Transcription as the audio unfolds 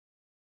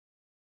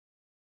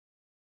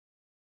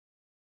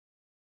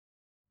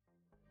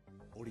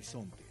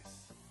Horizontes.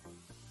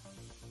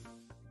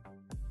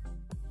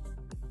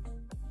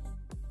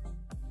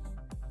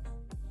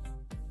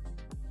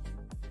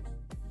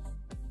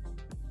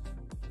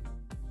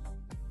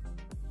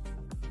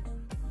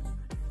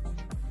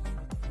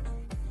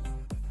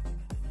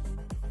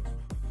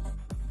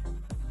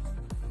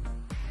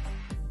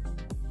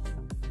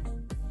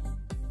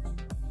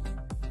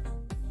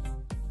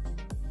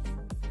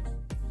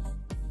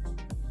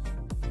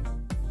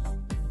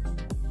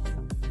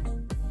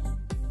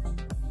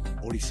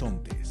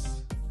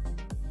 Horizontes.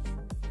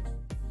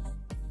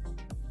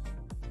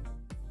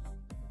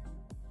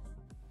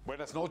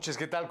 Buenas noches,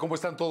 ¿qué tal? ¿Cómo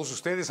están todos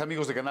ustedes,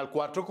 amigos de Canal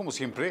 4? Como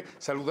siempre,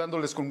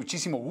 saludándoles con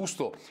muchísimo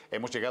gusto.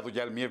 Hemos llegado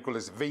ya el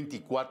miércoles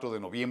 24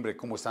 de noviembre.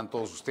 ¿Cómo están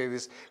todos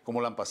ustedes?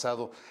 ¿Cómo la han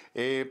pasado?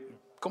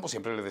 Como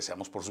siempre, le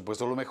deseamos, por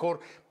supuesto, lo mejor.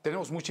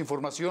 Tenemos mucha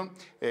información,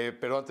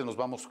 pero antes nos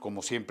vamos,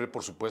 como siempre,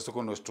 por supuesto,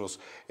 con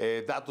nuestros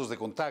datos de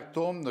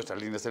contacto,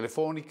 nuestras líneas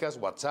telefónicas,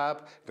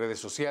 WhatsApp, redes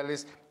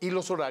sociales y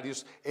los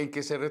horarios en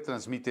que se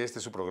retransmite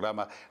su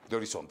programa de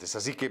Horizontes.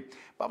 Así que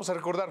vamos a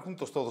recordar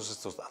juntos todos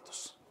estos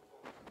datos.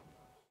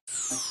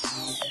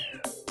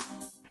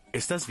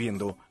 Estás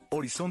viendo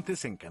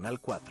Horizontes en Canal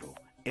 4,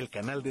 el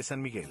canal de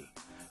San Miguel.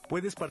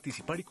 Puedes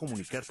participar y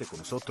comunicarte con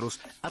nosotros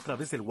a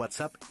través del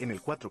WhatsApp en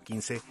el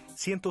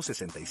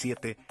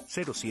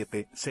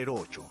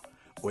 415-167-0708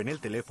 o en el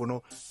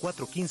teléfono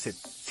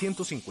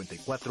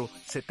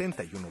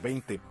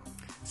 415-154-7120.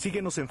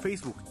 Síguenos en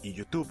Facebook y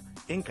YouTube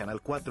en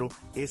Canal 4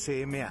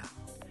 SMA.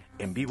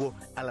 En vivo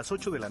a las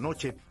 8 de la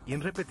noche y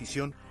en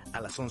repetición a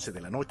las 11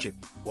 de la noche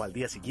o al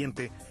día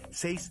siguiente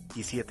 6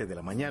 y 7 de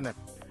la mañana,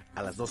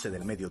 a las 12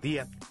 del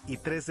mediodía y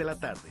 3 de la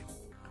tarde.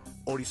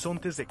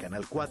 Horizontes de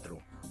Canal 4,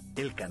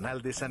 el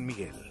canal de San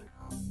Miguel.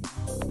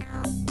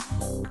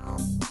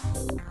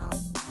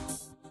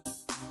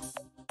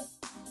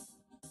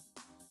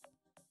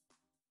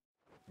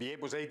 Bien,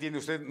 pues ahí tiene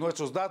usted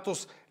nuestros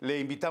datos. Le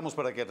invitamos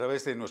para que a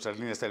través de nuestras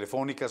líneas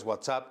telefónicas,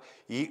 WhatsApp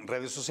y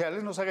redes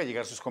sociales nos haga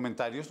llegar sus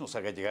comentarios, nos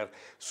haga llegar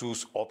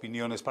sus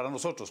opiniones. Para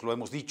nosotros, lo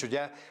hemos dicho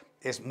ya,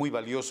 es muy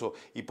valioso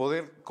y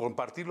poder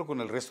compartirlo con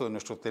el resto de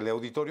nuestro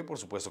teleauditorio, por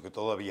supuesto que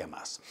todavía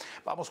más.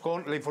 Vamos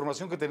con la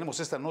información que tenemos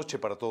esta noche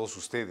para todos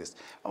ustedes.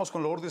 Vamos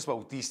con Lourdes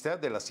Bautista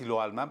del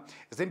Asilo Alma.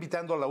 Está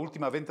invitando a la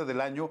última venta del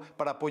año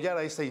para apoyar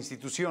a esta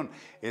institución.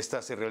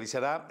 Esta se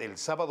realizará el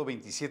sábado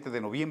 27 de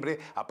noviembre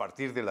a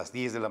partir de las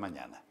 10 de la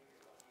mañana.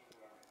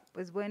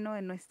 Pues bueno,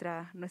 en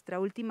nuestra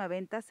última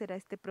venta será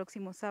este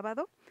próximo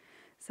sábado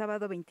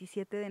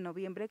 27 de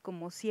noviembre,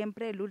 como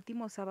siempre, el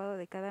último sábado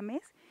de cada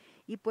mes.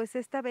 Y pues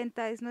esta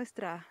venta es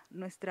nuestra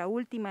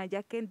última,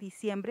 ya que en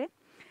diciembre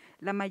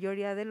la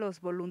mayoría de los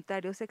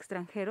voluntarios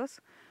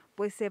extranjeros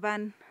pues se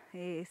van,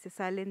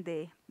 salen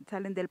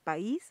del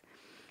país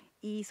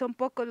y son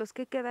pocos los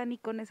que quedan, y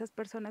con esas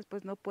personas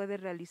pues no puede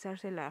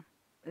realizarse la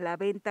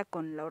venta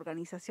con la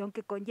organización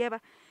que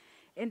conlleva.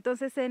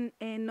 Entonces en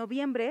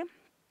noviembre,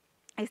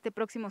 este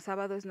próximo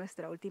sábado es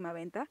nuestra última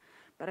venta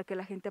para que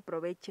la gente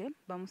aproveche.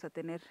 Vamos a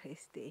tener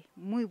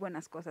muy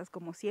buenas cosas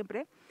como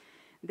siempre.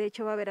 De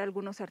hecho, va a haber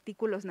algunos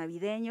artículos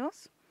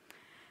navideños.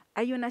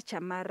 Hay unas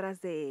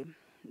chamarras de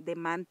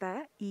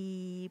manta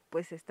y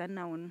pues están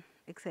a un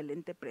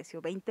excelente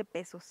precio, 20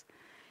 pesos.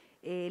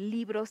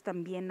 Libros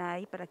también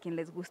hay para quien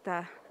les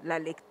gusta la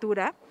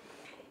lectura.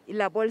 Y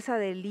la bolsa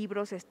de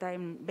libros está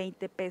en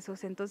 20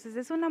 pesos. Entonces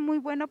es una muy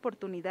buena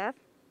oportunidad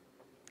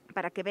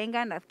para que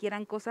vengan,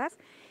 adquieran cosas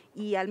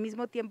y al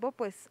mismo tiempo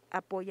pues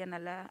apoyan a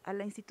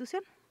la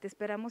institución. Te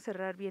esperamos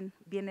cerrar bien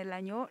el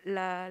año.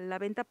 La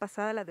venta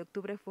pasada, la de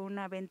octubre, fue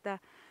una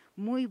venta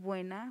muy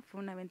buena, fue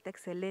una venta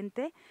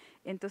excelente.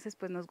 Entonces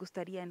pues nos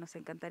gustaría y nos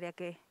encantaría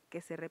que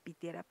se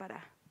repitiera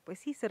para pues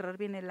sí cerrar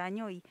bien el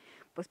año y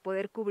pues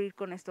poder cubrir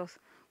con estos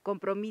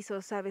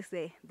compromisos, sabes,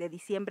 de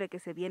diciembre, que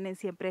se vienen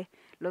siempre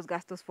los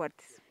gastos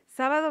fuertes.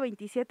 Sábado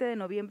 27 de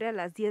noviembre a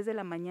las 10 de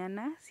la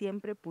mañana,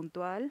 siempre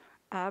puntual,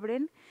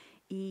 abren,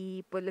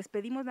 y pues les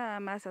pedimos nada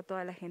más a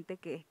toda la gente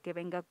que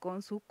venga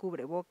con su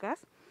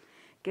cubrebocas,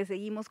 que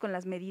seguimos con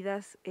las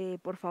medidas,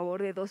 por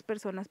favor, de 2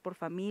 personas por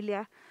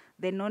familia,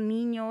 de no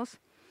niños,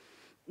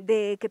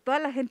 de que toda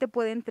la gente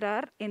puede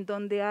entrar. En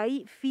donde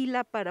hay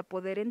fila para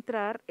poder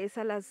entrar es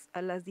a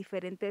las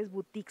diferentes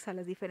boutiques, a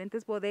las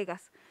diferentes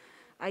bodegas.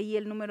 Ahí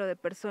el número de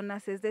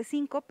personas es de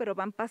 5, pero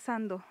van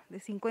pasando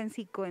de 5 en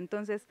 5,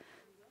 entonces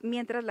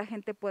mientras la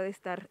gente puede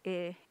estar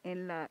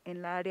en la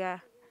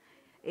área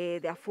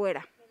de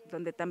afuera,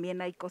 donde también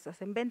hay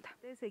cosas en venta.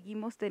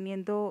 Seguimos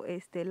teniendo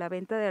la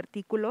venta de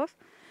artículos.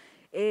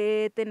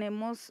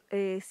 Tenemos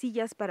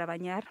sillas para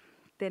bañar,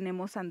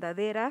 tenemos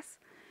andaderas,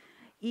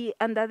 y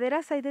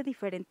andaderas hay de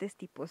diferentes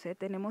tipos.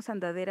 Tenemos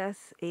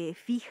andaderas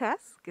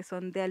fijas, que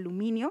son de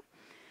aluminio,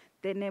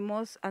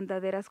 tenemos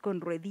andaderas con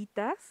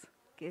rueditas,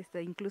 que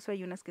incluso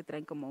hay unas que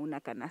traen como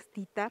una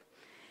canastita.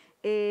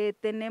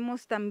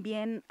 Tenemos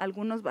también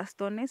algunos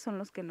bastones, son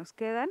los que nos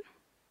quedan,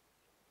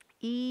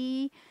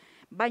 y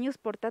baños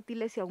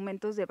portátiles y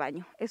aumentos de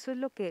baño. Eso es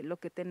lo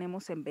que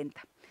tenemos en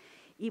venta.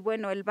 Y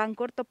bueno, el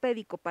banco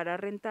ortopédico para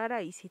rentar,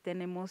 ahí sí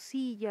tenemos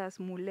sillas,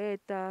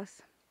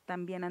 muletas,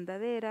 también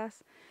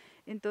andaderas.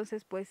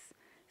 Entonces, pues,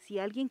 si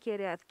alguien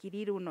quiere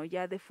adquirir uno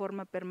ya de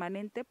forma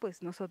permanente,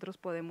 pues nosotros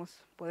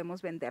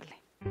podemos venderle.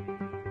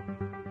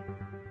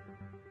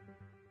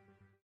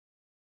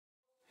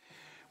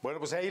 Bueno,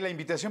 pues ahí la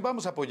invitación.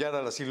 Vamos a apoyar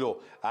al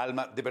asilo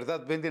Alma. De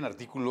verdad, venden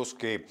artículos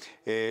que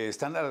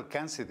están al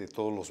alcance de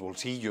todos los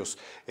bolsillos.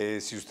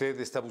 Si usted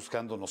está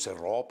buscando, no sé,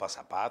 ropa,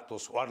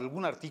 zapatos o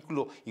algún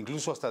artículo,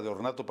 incluso hasta de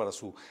ornato para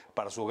su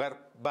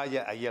hogar,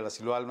 vaya ahí al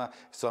asilo Alma.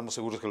 Estamos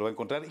seguros que lo va a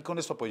encontrar y con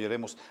esto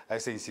apoyaremos a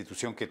esta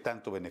institución que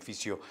tanto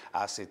beneficio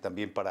hace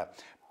también para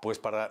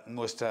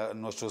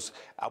nuestros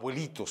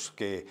abuelitos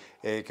que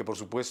por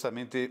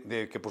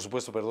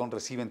supuesto,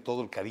 reciben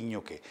todo el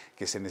cariño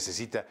que se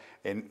necesita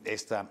en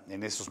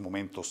estos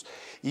momentos.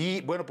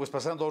 Y bueno, pues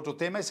pasando a otro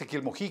tema,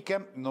 Ezequiel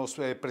Mojica nos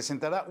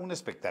presentará un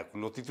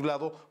espectáculo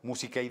titulado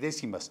Música y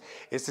Décimas.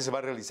 Este se va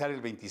a realizar el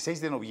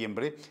 26 de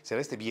noviembre,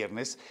 será este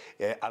viernes,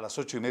 a las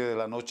 8:30 de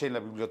la noche en la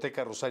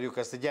Biblioteca Rosario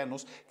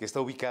Castellanos, que está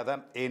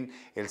ubicada en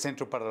el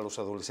Centro para los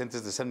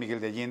Adolescentes de San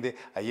Miguel de Allende,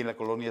 ahí en la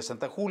colonia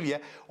Santa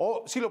Julia,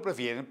 o si lo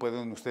prefieren,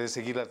 pueden ustedes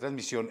seguir la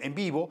transmisión en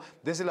vivo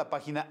desde la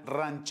página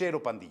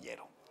Ranchero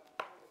Pandillero.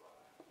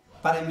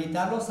 Para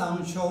invitarlos a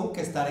un show que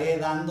estaré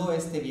dando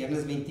este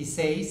viernes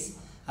 26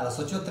 a las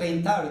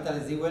 8:30, ahorita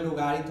les digo el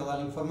lugar y toda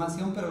la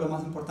información, pero lo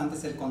más importante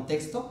es el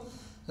contexto.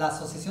 La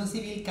Asociación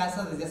Civil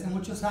Casa desde hace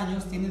muchos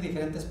años tiene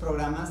diferentes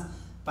programas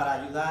para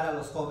ayudar a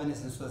los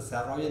jóvenes en su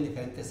desarrollo en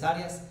diferentes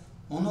áreas.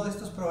 Uno de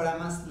estos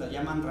programas lo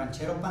llaman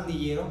Ranchero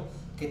Pandillero,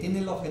 que tiene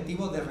el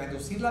objetivo de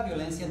reducir la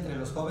violencia entre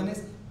los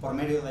jóvenes por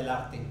medio del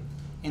arte.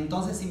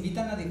 Entonces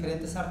invitan a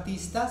diferentes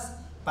artistas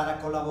para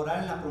colaborar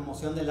en la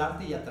promoción del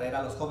arte y atraer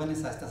a los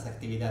jóvenes a estas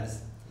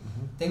actividades.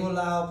 Tengo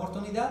la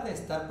oportunidad de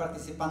estar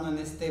participando en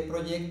este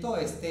proyecto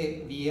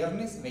este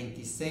viernes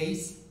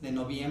 26 de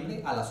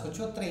noviembre a las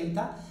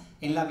 8:30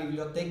 en la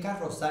Biblioteca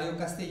Rosario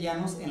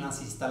Castellanos en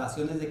las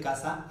instalaciones de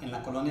casa en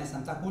la colonia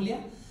Santa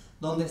Julia,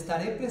 donde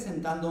estaré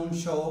presentando un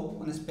show,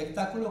 un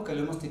espectáculo que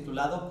lo hemos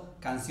titulado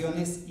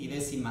Canciones y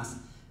Décimas.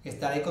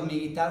 Estaré con mi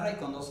guitarra y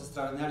con dos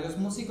extraordinarios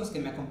músicos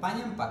que me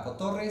acompañan, Paco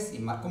Torres y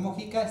Marco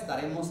Mojica.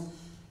 Estaremos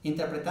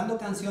interpretando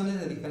canciones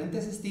de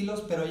diferentes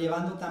estilos, pero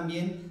llevando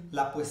también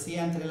la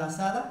poesía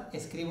entrelazada.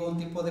 Escribo un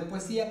tipo de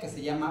poesía que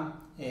se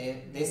llama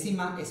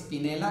décima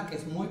espinela, que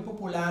es muy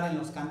popular en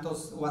los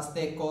cantos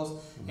huastecos,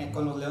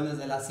 con los leones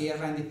de la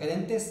sierra, en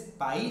diferentes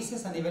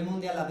países a nivel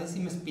mundial. La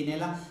décima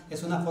espinela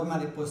es una forma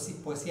de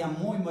poesía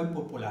muy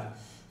popular.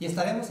 Y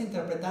estaremos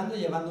interpretando y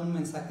llevando un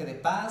mensaje de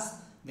paz,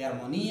 de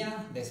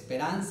armonía, de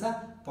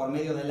esperanza por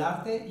medio del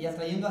arte y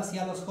atrayendo así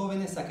a los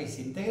jóvenes a que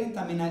se integren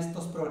también a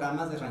estos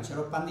programas de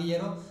Ranchero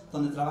Pandillero,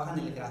 donde trabajan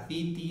el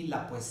graffiti,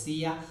 la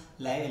poesía,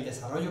 el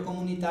desarrollo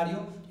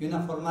comunitario, y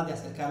una forma de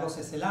acercarlos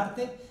es el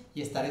arte.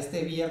 Y estaré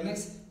este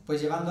viernes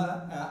pues llevando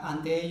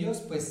ante ellos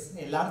pues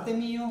el arte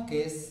mío,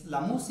 que es la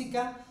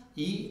música,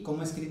 y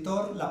como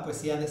escritor la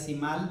poesía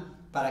decimal,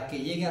 para que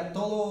llegue a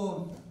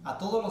todos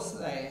los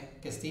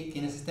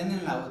quienes estén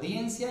en la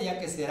audiencia, ya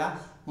que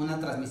será una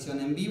transmisión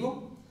en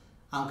vivo.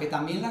 Aunque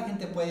también la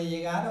gente puede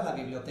llegar a la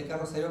Biblioteca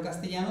Rosario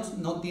Castellanos,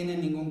 no tiene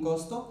ningún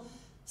costo.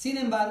 Sin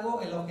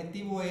embargo, el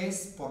objetivo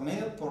es, por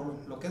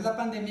lo que es la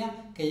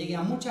pandemia, que llegue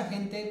a mucha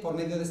gente por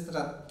medio de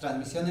esta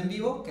transmisión en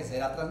vivo, que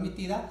será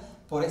transmitida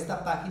por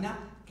esta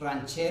página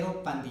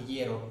Ranchero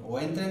Pandillero, o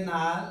entren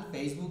al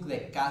Facebook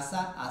de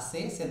Casa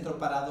AC, Centro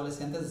para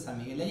Adolescentes de San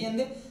Miguel de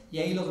Allende, y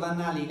ahí los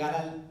van a ligar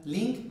al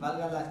link,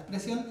 valga la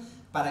expresión,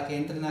 para que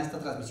entren a esta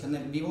transmisión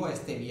en vivo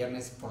este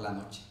viernes por la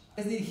noche.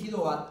 Es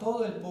dirigido a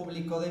todo el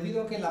público,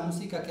 debido a que la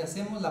música que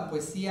hacemos, la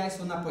poesía, es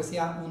una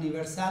poesía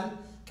universal,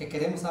 que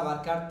queremos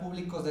abarcar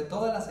públicos de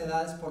todas las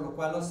edades, por lo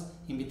cual los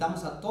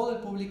invitamos a todo el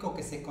público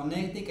que se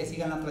conecte y que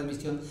sigan la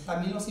transmisión.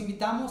 También los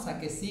invitamos a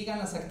que sigan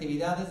las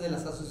actividades de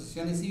las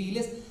asociaciones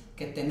civiles,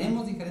 que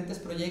tenemos diferentes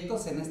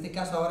proyectos. En este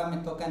caso ahora me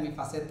toca, en mi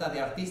faceta de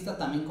artista,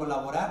 también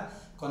colaborar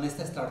con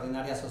esta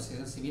extraordinaria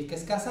asociación civil que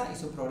es Casa y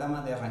su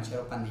programa de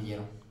Ranchero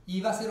Pandillero. Y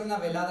va a ser una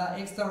velada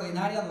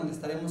extraordinaria donde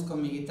estaremos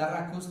con mi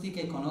guitarra acústica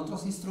y con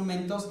otros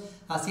instrumentos,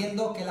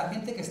 haciendo que la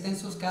gente que esté en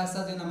sus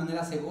casas de una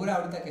manera segura,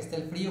 ahorita que esté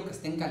el frío, que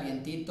estén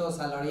calientitos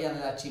a la orilla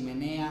de la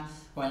chimenea,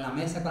 o en la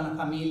mesa con la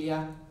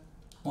familia,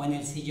 o en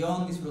el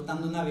sillón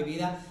disfrutando una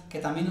bebida, que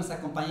también nos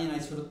acompañen a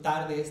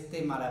disfrutar de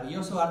este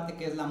maravilloso arte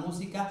que es la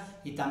música,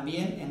 y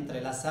también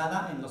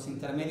entrelazada en los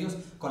intermedios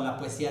con la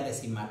poesía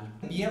decimal.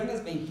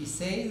 Viernes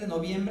 26 de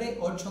noviembre,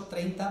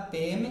 8:30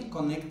 p.m,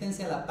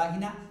 conéctense a la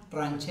página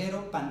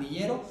Ranchero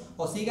Pandillero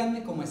o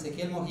síganme como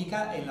Ezequiel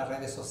Mojica en las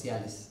redes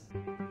sociales.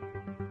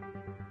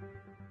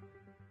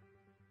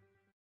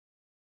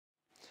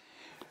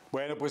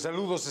 Bueno, pues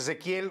saludos,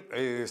 Ezequiel.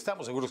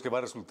 Estamos seguros que va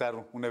a resultar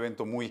un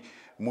evento muy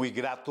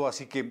grato,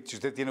 así que si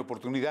usted tiene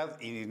oportunidad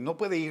y no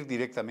puede ir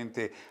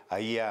directamente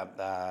ahí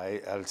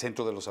al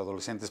Centro de los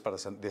Adolescentes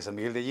de San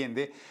Miguel de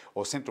Allende,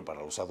 o Centro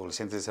para los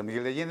Adolescentes de San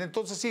Miguel de Allende,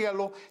 entonces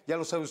sígalo, ya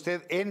lo sabe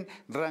usted, en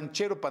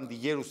Ranchero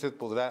Pandillero usted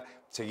podrá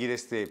seguir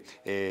este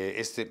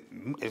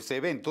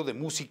evento de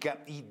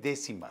música y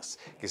décimas,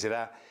 que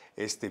será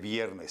este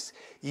viernes.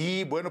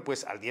 Y bueno,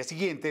 pues al día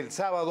siguiente, el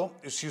sábado,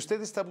 si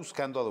usted está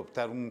buscando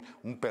adoptar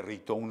un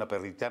perrito o una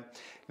perrita,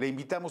 le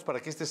invitamos para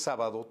que este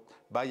sábado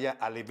vaya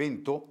al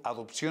evento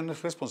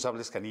Adopciones,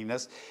 Responsables,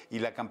 Caninas y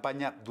la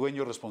campaña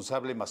Dueño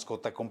Responsable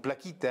Mascota con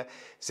Plaquita.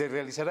 Se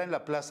realizará en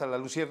la Plaza La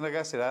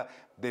Luciérnaga, será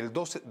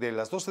de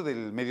las 12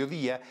 del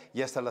mediodía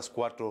y hasta las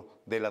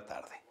 4 de la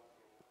tarde.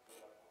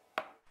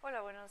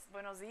 Hola,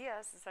 buenos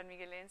días,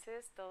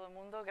 sanmiguelenses, todo el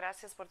mundo.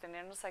 Gracias por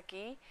tenernos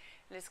aquí.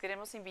 Les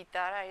queremos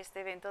invitar a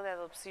este evento de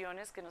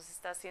adopciones que nos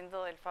está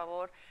haciendo el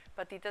favor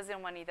Patitas de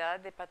Humanidad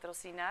de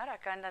patrocinar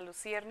acá en La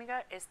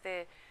Luciérnaga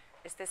este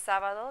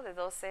sábado de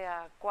 12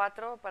 a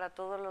 4 para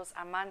todos los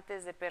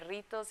amantes de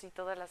perritos y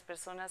todas las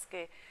personas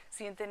que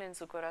sienten en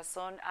su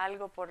corazón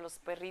algo por los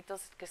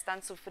perritos que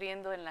están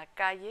sufriendo en la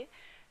calle.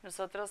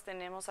 Nosotros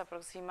tenemos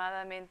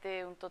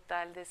aproximadamente un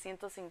total de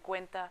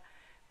 150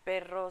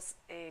 perros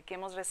que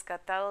hemos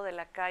rescatado de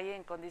la calle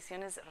en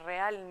condiciones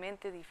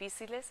realmente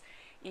difíciles,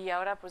 y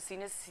ahora pues sí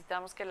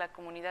necesitamos que la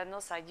comunidad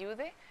nos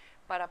ayude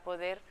para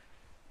poder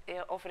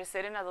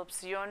ofrecer en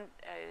adopción.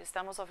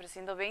 Estamos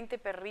ofreciendo 20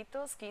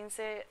 perritos,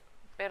 15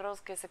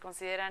 perros que se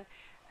consideran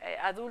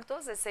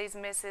adultos de 6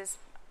 meses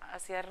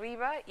hacia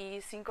arriba y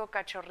 5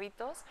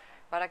 cachorritos,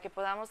 para que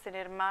podamos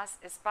tener más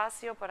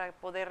espacio para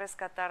poder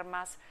rescatar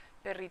más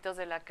perritos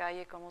de la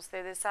calle, como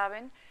ustedes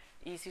saben.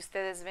 Y si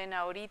ustedes ven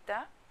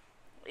ahorita,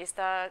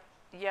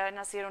 ya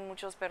nacieron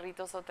muchos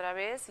perritos otra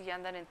vez y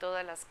andan en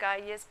todas las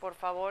calles. Por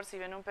favor, si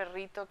ven un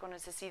perrito con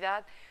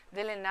necesidad,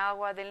 denle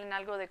agua, denle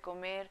algo de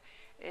comer,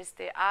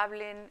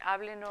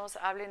 háblenos,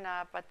 hablen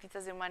a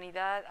Patitas de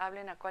Humanidad,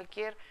 hablen a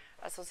cualquier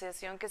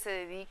asociación que se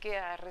dedique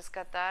a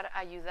rescatar,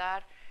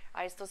 ayudar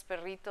a estos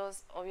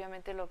perritos.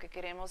 Obviamente lo que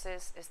queremos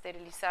es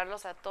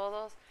esterilizarlos a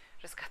todos,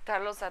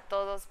 rescatarlos a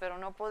todos, pero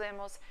no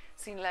podemos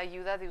sin la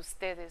ayuda de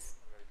ustedes.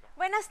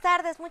 Buenas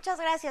tardes, muchas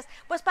gracias.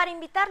 Pues para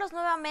invitarlos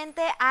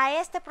nuevamente a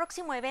este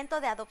próximo evento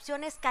de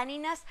adopciones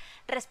caninas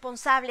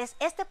responsables,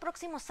 este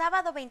próximo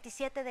sábado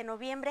 27 de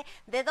noviembre,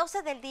 de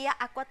 12 del día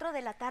a 4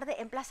 de la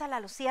tarde en Plaza La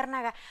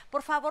Luciérnaga.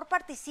 Por favor,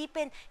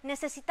 participen.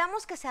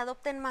 Necesitamos que se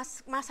adopten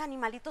más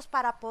animalitos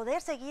para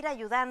poder seguir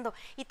ayudando.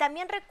 Y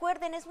también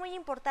recuerden, es muy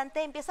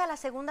importante, empieza la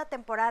segunda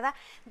temporada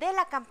de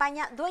la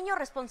campaña Dueño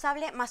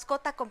Responsable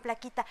Mascota con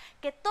Plaquita.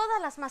 Que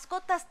todas las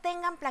mascotas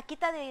tengan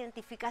plaquita de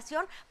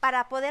identificación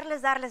para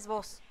poderles darles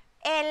voz.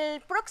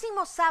 El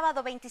próximo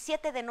sábado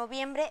 27 de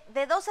noviembre,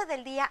 de 12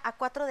 del día a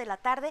 4 de la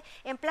tarde,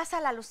 en Plaza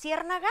La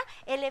Luciérnaga,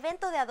 el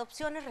evento de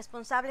adopciones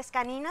responsables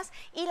caninas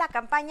y la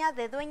campaña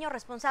de Dueño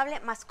Responsable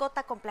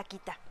Mascota con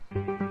Plaquita.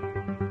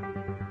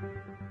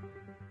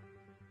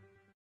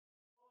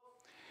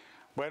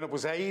 Bueno,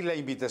 pues ahí la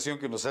invitación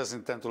que nos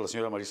hacen tanto la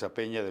señora Marisa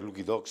Peña de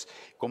Lucky Dogs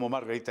como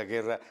Margarita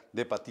Guerra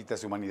de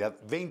Patitas de Humanidad.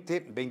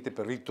 20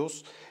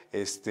 perritos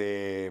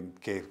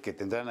que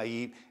tendrán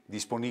ahí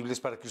disponibles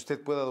para que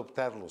usted pueda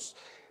adoptarlos.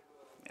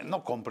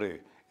 No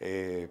compre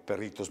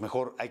perritos,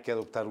 mejor hay que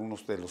adoptar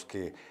unos de los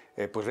que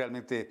pues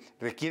realmente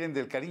requieren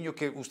del cariño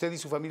que usted y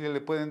su familia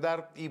le pueden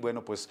dar, y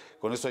bueno, pues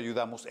con esto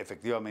ayudamos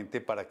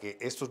efectivamente para que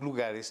estos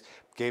lugares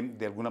que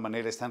de alguna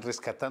manera están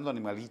rescatando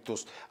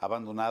animalitos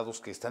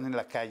abandonados, que están en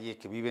la calle,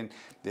 que viven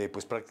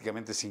pues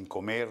prácticamente sin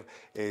comer,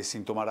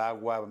 sin tomar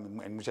agua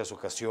en muchas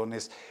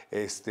ocasiones,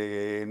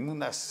 en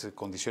unas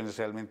condiciones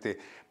realmente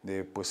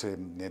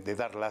de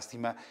dar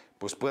lástima,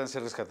 pues puedan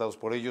ser rescatados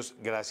por ellos,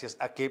 gracias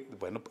a que,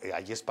 bueno,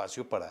 hay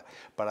espacio para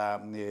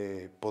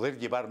poder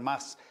llevar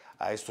más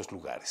a estos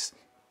lugares.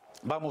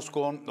 Vamos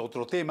con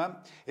otro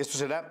tema. Esto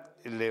será,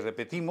 le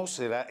repetimos,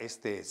 será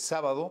este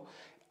sábado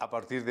a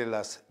partir de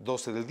las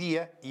 12 del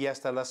día y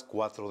hasta las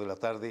 4 de la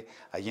tarde,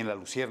 allí en La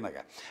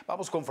Luciérnaga.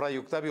 Vamos con Fray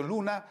Octavio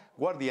Luna,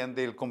 guardián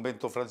del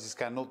convento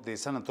franciscano de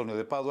San Antonio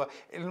de Padua.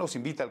 Él nos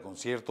invita al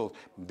concierto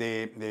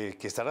que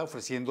estará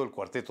ofreciendo el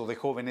cuarteto de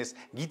jóvenes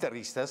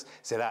guitarristas.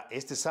 Será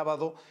este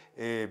sábado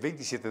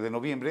 27 de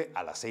noviembre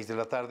a las 6 de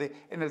la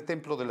tarde en el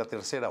Templo de la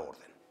Tercera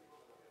Orden.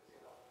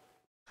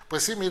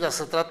 Pues sí, mira,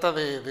 se trata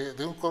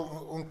de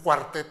un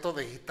cuarteto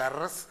de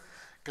guitarras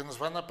que nos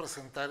van a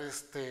presentar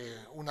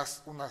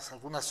algunas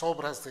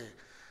obras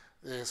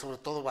sobre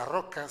todo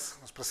barrocas.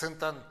 Nos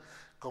presentan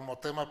como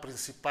tema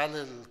principal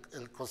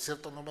el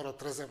concierto número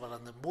 3 de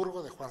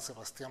Brandenburgo de Juan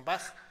Sebastián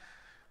Bach.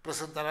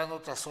 Presentarán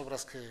otras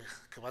obras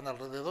que van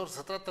alrededor.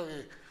 Se trata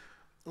de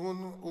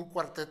un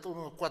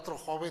cuarteto, 4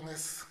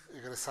 jóvenes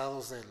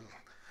egresados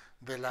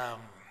del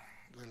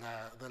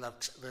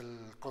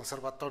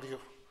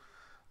conservatorio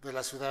de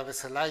la ciudad de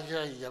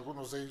Celaya, y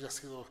algunos de ellos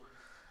han sido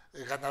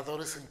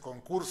ganadores en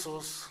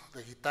concursos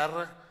de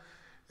guitarra,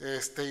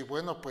 y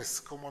bueno, pues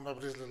cómo no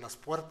abrirles las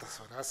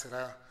puertas,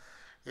 ¿verdad?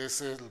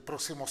 Es el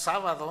próximo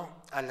sábado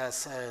a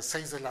las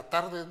 6 de la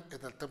tarde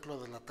en el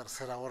Templo de la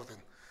Tercera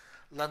Orden.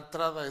 La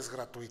entrada es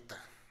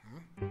gratuita.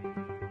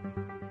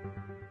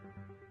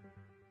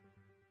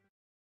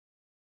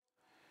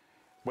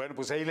 Bueno,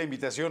 pues ahí la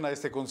invitación a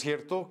este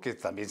concierto, que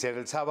también será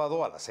el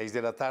sábado a las 6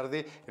 de la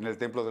tarde en el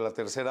Templo de la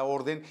Tercera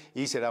Orden,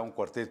 y será un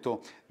cuarteto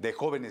de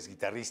jóvenes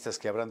guitarristas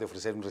que habrán de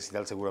ofrecer un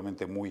recital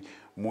seguramente muy,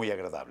 muy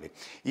agradable.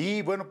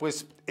 Y bueno,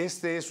 pues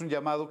este es un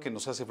llamado que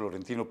nos hace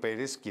Florentino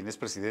Pérez, quien es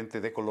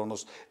presidente de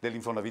colonos del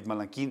Infonavit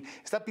Malanquín.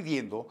 Está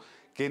pidiendo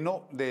que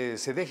no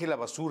se deje la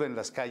basura en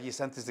las calles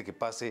antes de que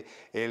pase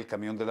el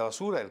camión de la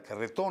basura, el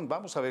carretón.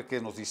 Vamos a ver qué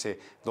nos dice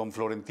don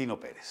Florentino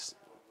Pérez.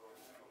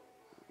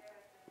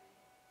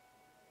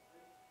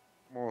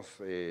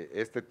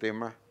 Este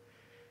tema,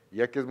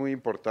 ya que es muy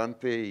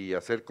importante y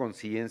hacer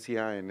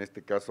conciencia, en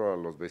este caso a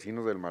los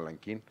vecinos del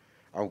Malanquín,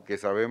 aunque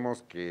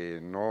sabemos que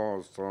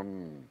no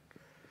son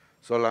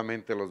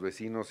solamente los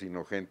vecinos,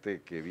 sino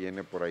gente que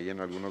viene por ahí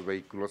en algunos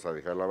vehículos a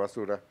dejar la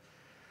basura,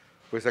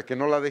 pues a que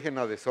no la dejen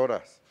a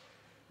deshoras.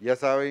 Ya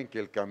saben que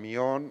el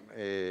camión,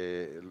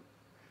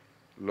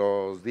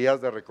 los días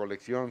de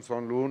recolección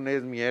son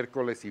lunes,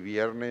 miércoles y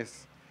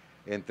viernes,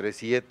 entre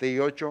 7 y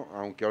 8,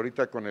 aunque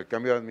ahorita con el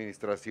cambio de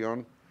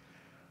administración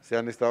se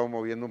han estado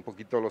moviendo un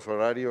poquito los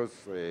horarios,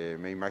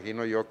 me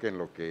imagino yo que en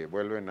lo que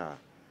vuelven a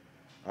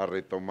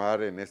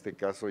retomar en este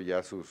caso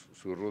ya sus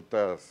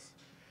rutas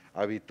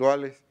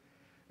habituales,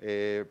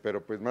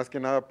 pero pues más que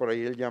nada por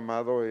ahí el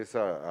llamado es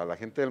a la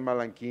gente del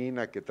Malanquín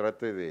a que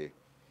trate de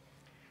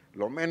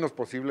lo menos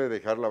posible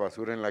dejar la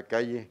basura en la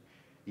calle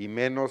y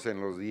menos en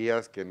los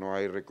días que no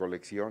hay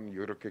recolección.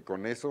 Yo creo que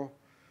con eso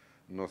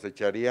nos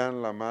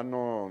echarían la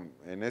mano,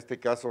 en este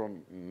caso,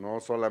 no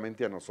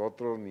solamente a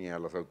nosotros ni a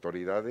las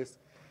autoridades,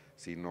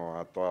 sino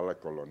a toda la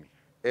colonia.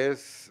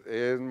 Es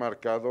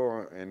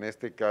marcado, en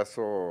este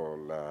caso,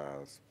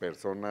 las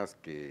personas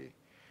que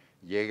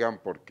llegan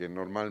porque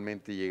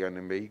normalmente llegan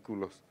en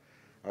vehículos.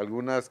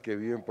 Algunas que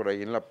viven por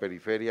ahí en la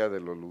periferia de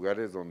los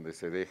lugares donde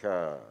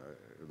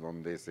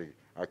donde se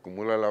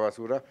acumula la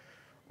basura,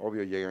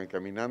 obvio llegan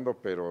caminando,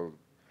 pero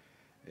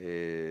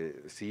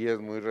sí es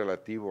muy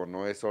relativo,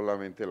 no es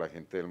solamente la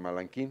gente del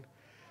Malanquín.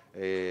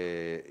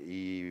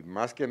 Y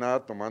más que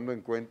nada tomando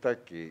en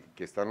cuenta que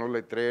están los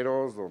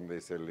letreros donde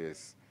se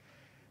les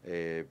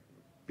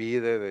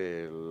pide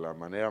de la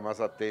manera más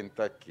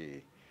atenta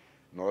que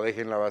no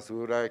dejen la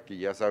basura, que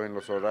ya saben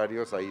los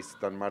horarios, ahí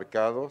están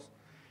marcados,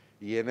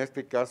 y en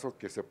este caso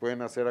que se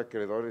pueden hacer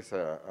acreedores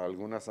a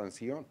alguna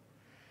sanción.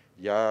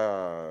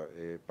 Ya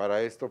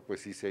para esto pues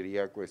sí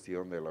sería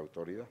cuestión de la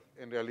autoridad.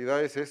 En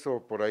realidad es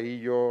eso, por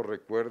ahí yo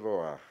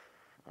recuerdo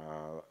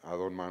a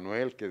don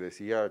Manuel que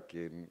decía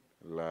que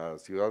la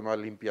ciudad más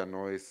limpia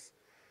no es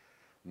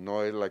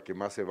la que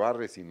más se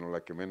barre, sino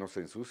la que menos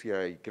se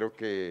ensucia, y creo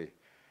que,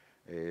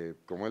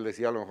 como él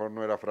decía, a lo mejor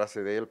no era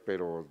frase de él,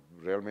 pero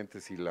realmente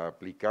si la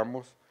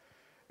aplicamos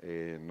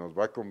nos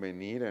va a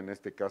convenir en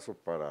este caso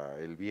para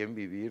el bien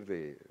vivir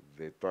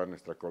de toda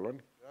nuestra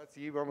colonia.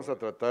 Sí, vamos a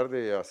tratar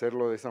de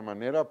hacerlo de esa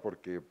manera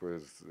porque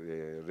pues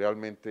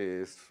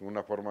realmente es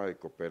una forma de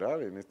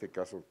cooperar, en este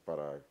caso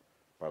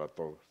para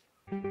todos.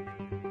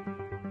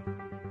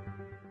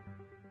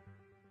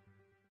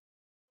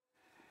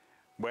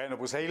 Bueno,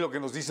 pues ahí lo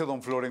que nos dice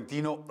don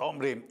Florentino,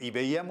 hombre, y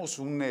veíamos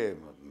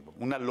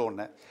una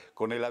lona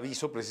con el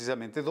aviso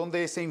precisamente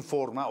donde se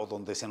informa o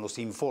donde se nos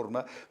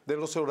informa de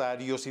los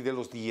horarios y de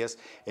los días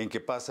en que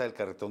pasa el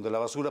carretón de la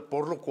basura,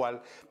 por lo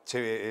cual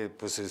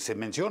se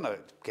menciona,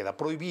 queda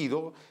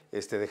prohibido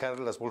dejar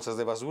las bolsas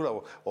de basura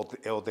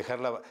o dejar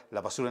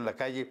la basura en la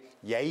calle,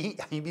 y ahí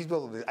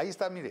mismo, ahí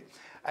está, mire,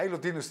 ahí lo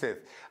tiene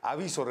usted,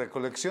 aviso,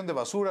 recolección de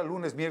basura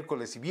lunes,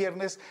 miércoles y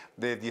viernes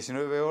de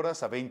 19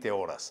 horas a 20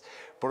 horas.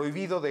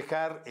 Prohibido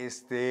dejar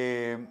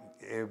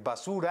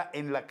basura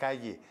en la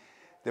calle,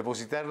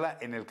 depositarla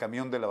en el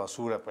camión de la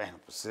basura. Bueno,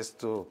 pues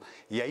esto,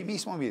 y ahí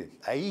mismo, miren,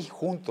 ahí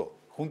junto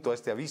a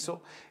este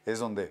aviso es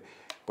donde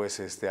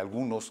pues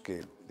algunos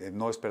que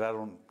no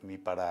esperaron ni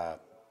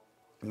para,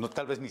 no,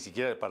 tal vez ni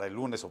siquiera para el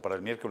lunes o para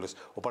el miércoles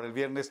o para el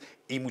viernes,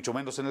 y mucho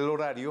menos en el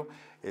horario,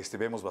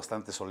 vemos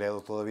bastante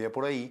soleado todavía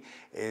por ahí,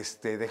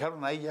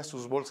 dejaron ahí ya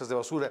sus bolsas de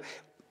basura.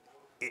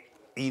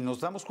 Y nos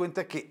damos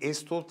cuenta que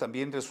esto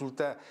también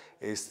resulta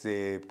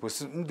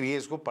pues un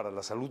riesgo para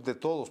la salud de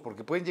todos,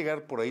 porque pueden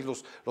llegar por ahí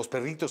los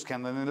perritos que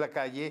andan en la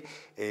calle,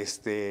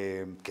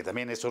 que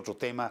también es otro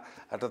tema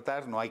a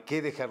tratar. No hay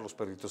que dejar los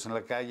perritos en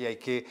la calle, hay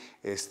que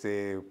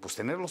pues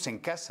tenerlos en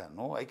casa,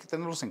 ¿no? Hay que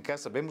tenerlos en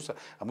casa. Vemos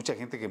a mucha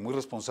gente que muy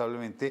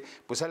responsablemente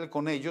pues sale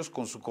con ellos,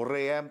 con su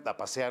correa, a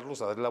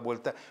pasearlos, a dar la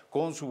vuelta,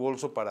 con su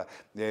bolso para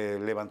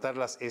levantar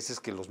las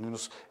heces que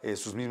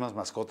sus mismas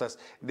mascotas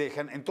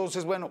dejan.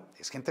 Entonces, bueno,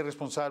 es gente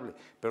responsable,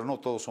 pero no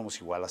todos somos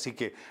igual. Así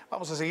que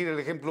vamos a seguir el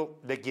ejemplo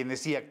de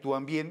quienes sí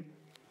actúan bien.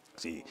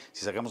 Si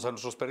sacamos a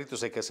nuestros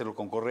perritos hay que hacerlo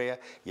con correa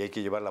y hay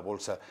que llevar la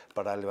bolsa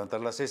para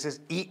levantar las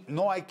heces, y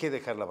no hay que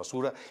dejar la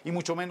basura, y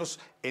mucho menos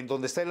en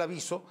donde está el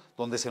aviso,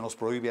 donde se nos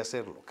prohíbe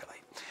hacerlo,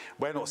 caray.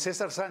 Bueno,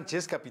 César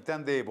Sánchez,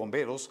 capitán de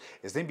bomberos,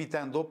 está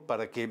invitando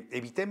para que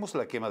evitemos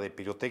la quema de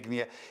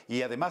pirotecnia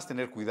y además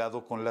tener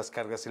cuidado con las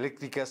cargas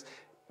eléctricas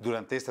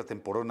durante esta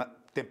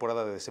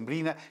temporada de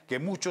decembrina, que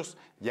muchos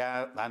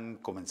ya han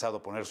comenzado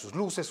a poner sus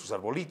luces, sus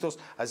arbolitos,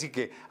 así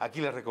que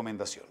aquí las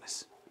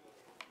recomendaciones.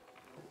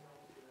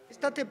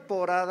 Esta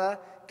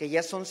temporada, que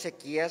ya son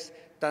sequías,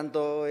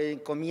 tanto en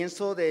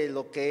comienzo de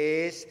lo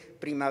que es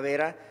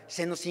primavera,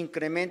 se nos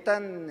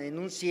incrementan en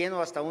un 100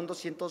 o hasta un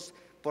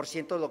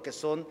 200% lo que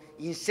son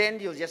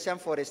incendios, ya sean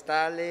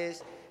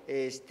forestales,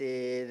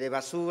 de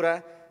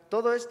basura.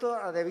 Todo esto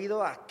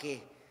debido a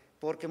 ¿qué?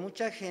 Porque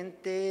mucha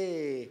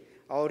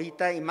gente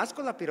ahorita, y más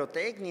con la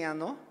pirotecnia,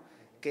 ¿no?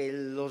 Que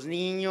los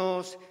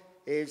niños,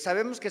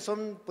 sabemos que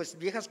son pues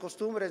viejas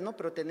costumbres, ¿no?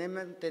 Pero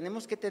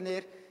tenemos que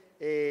tener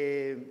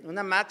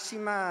una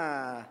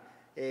máxima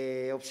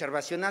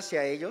observación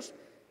hacia ellos,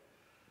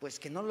 pues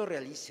que no lo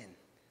realicen,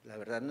 la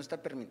verdad no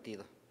está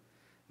permitido,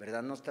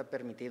 ¿verdad? No está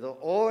permitido,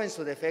 o en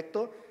su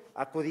defecto,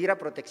 acudir a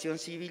Protección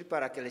Civil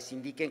para que les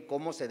indiquen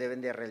cómo se deben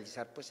de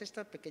realizar, pues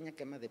esta pequeña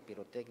quema de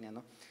pirotecnia,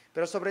 ¿no?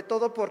 Pero sobre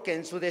todo porque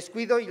en su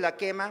descuido y la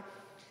quema,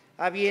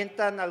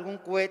 avientan algún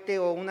cohete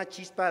o una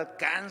chispa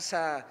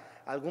alcanza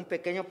algún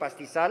pequeño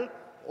pastizal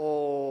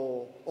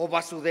o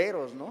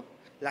basureros, ¿no?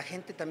 La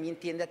gente también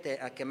tiende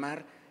a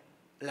quemar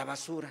la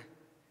basura,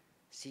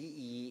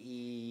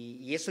 ¿sí?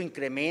 Y eso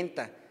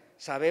incrementa.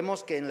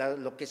 Sabemos que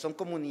en lo que son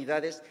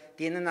comunidades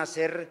tienden a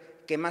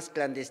hacer quemas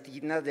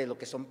clandestinas de lo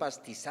que son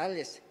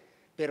pastizales,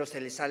 pero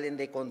se les salen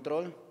de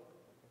control.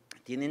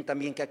 Tienen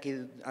también que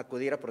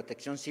acudir a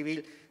Protección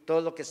Civil,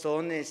 todo lo que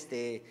son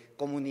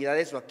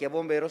comunidades o aquí a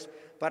bomberos,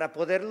 para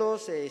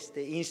poderlos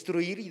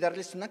instruir y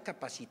darles una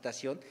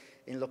capacitación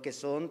en lo que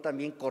son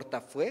también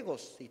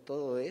cortafuegos y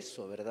todo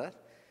eso, ¿verdad?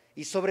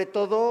 Y sobre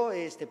todo,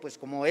 pues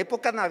como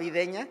época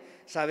navideña,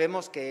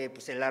 sabemos que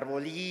pues el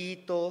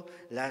arbolito,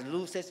 las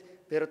luces,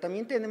 pero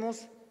también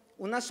tenemos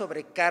una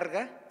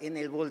sobrecarga en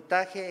el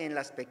voltaje en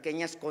las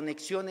pequeñas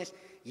conexiones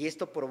y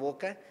esto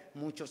provoca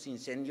muchos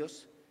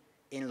incendios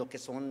en lo que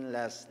son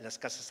las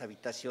casas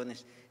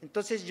habitaciones.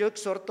 Entonces yo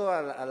exhorto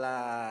a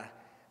la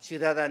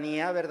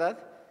ciudadanía, ¿verdad?,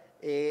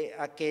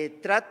 a que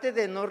trate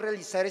de no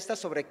realizar estas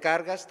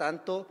sobrecargas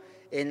tanto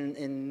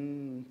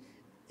en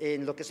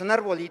lo que son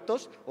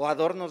arbolitos o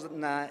adornos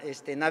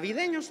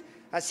navideños,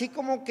 así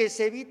como que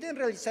se eviten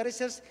realizar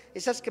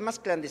esas quemas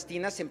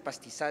clandestinas en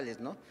pastizales,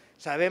 ¿no?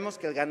 Sabemos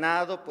que el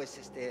ganado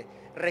pues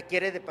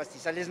requiere de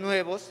pastizales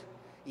nuevos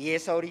y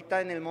es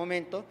ahorita en el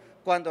momento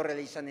cuando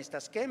realizan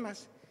estas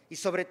quemas. Y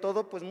sobre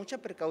todo, pues mucha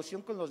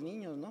precaución con los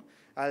niños, ¿no?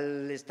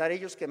 Al estar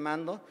ellos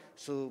quemando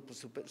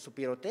su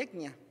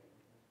pirotecnia.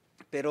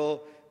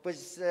 Pero,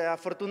 pues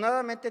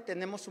afortunadamente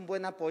tenemos un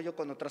buen apoyo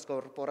con otras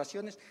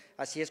corporaciones,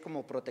 así es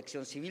como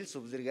Protección Civil,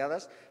 sus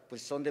brigadas,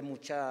 pues son de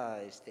mucha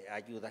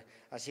ayuda,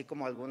 así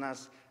como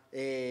algunas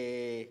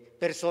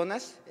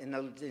personas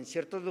en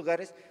ciertos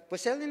lugares,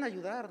 pues salen a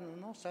ayudar,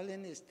 ¿no?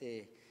 Salen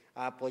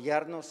a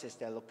apoyarnos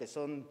a lo que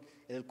son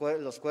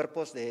los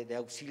cuerpos de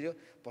auxilio,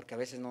 porque a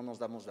veces no nos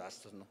damos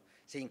gastos, ¿no?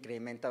 Se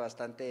incrementa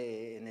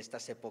bastante en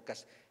estas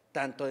épocas,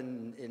 tanto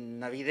en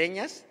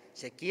navideñas,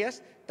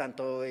 sequías,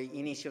 tanto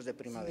inicios de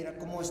primavera. Sí, mira,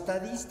 como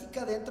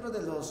estadística dentro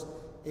de los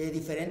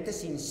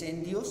diferentes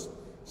incendios,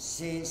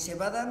 se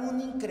va a dar un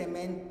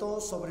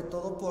incremento, sobre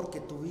todo porque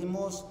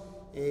tuvimos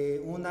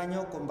un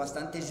año con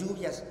bastantes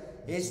lluvias.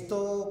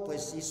 Esto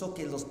pues hizo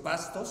que los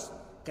pastos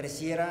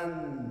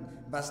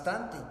crecieran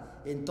bastante.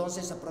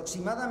 Entonces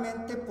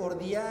aproximadamente por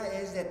día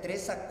es de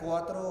 3 a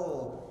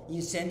 4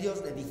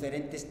 incendios de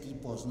diferentes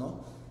tipos,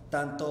 ¿no?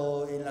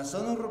 Tanto en la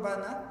zona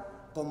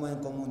urbana como en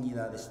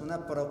comunidades, una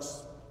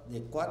aprox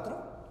de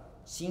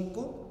 4,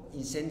 5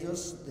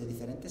 incendios de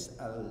diferentes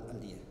al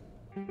día.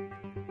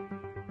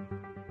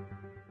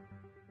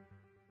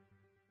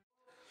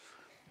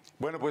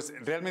 Bueno, pues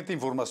realmente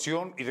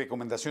información y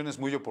recomendaciones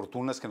muy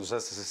oportunas que nos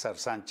hace César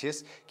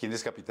Sánchez, quien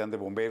es capitán de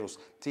bomberos.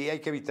 Sí,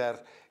 hay que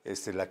evitar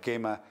la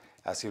quema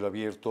a cielo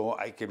abierto,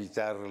 hay que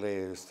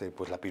evitarle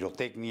pues la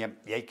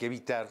pirotecnia y hay que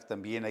evitar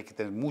también, hay que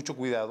tener mucho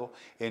cuidado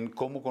en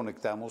cómo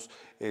conectamos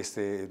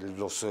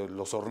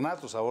los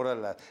ornatos,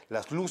 ahora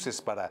las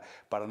luces para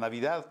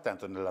Navidad,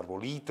 tanto en el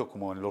arbolito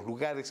como en los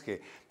lugares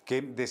que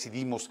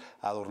decidimos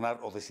adornar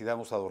o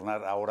decidamos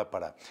adornar ahora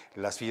para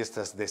las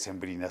fiestas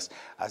decembrinas.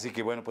 Así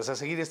que bueno, pues a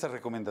seguir estas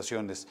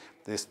recomendaciones,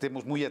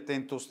 estemos muy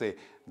atentos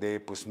de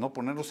pues no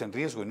ponernos en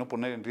riesgo y no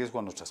poner en riesgo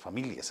a nuestras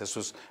familias,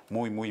 eso es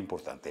muy, muy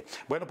importante.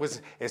 Bueno,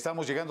 pues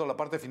estamos llegando a la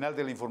parte final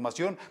de la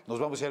información, nos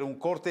vamos a ir a un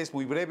corte, es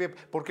muy breve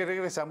porque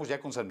regresamos ya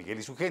con San Miguel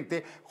y su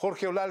gente.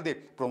 Jorge Olalde,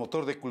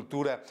 promotor de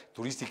cultura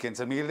turística en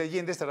San Miguel de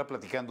Allende, estará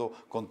platicando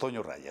con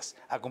Toño Rayas.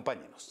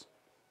 Acompáñenos.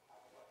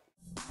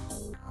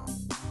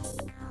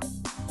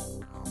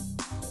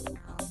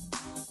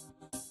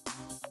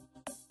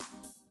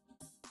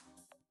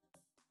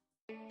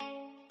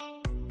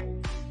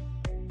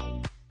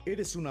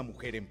 ¿Eres una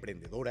mujer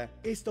emprendedora?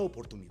 Esta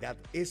oportunidad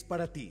es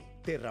para ti.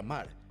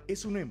 Terramar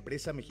es una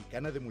empresa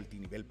mexicana de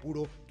multinivel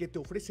puro que te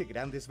ofrece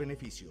grandes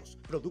beneficios,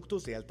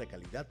 productos de alta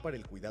calidad para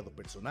el cuidado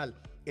personal,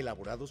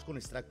 elaborados con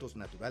extractos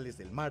naturales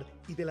del mar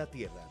y de la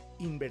tierra.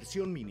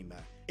 Inversión mínima,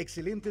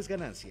 excelentes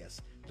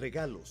ganancias,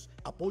 regalos,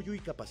 apoyo y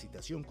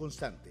capacitación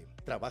constante.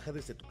 Trabaja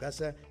desde tu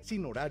casa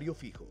sin horario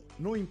fijo.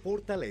 No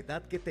importa la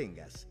edad que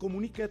tengas.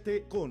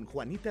 Comunícate con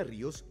Juanita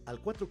Ríos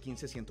al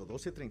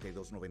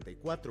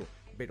 415-112-3294,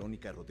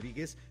 Verónica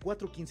Rodríguez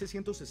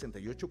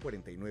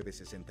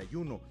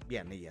 415-168-4961,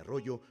 Vianey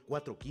Arroyo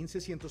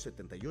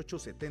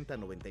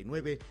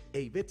 415-178-7099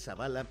 e Ivette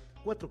Zavala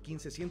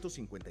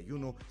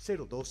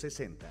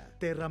 415-151-0260.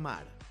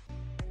 Terramar.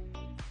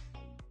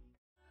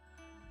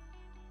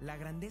 La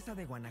grandeza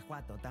de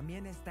Guanajuato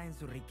también está en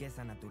su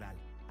riqueza natural.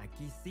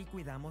 Aquí sí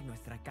cuidamos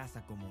nuestra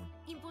casa común.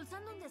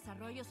 Impulsando un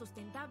desarrollo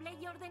sustentable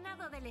y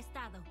ordenado del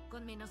Estado,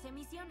 con menos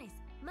emisiones,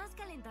 más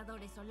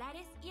calentadores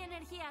solares y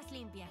energías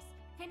limpias,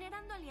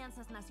 generando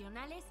alianzas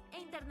nacionales e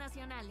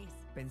internacionales.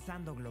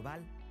 Pensando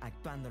global,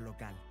 actuando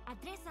local. A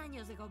 3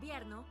 años de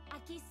gobierno,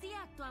 aquí sí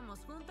actuamos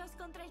juntos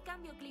contra el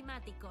cambio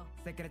climático.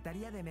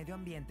 Secretaría de Medio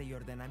Ambiente y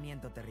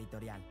Ordenamiento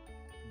Territorial.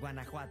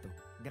 Guanajuato,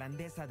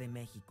 grandeza de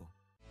México.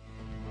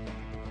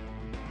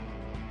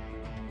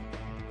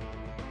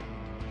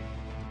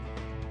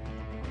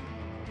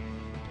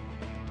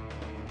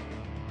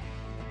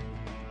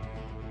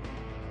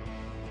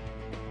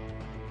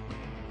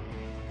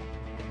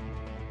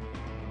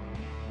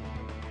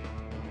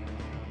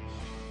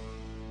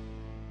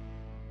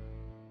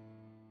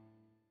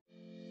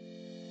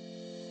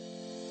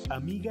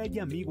 Amiga y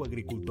amigo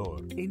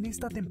agricultor, en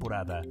esta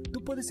temporada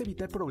tú puedes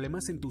evitar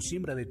problemas en tu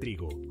siembra de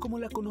trigo, como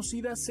la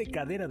conocida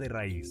secadera de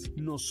raíz.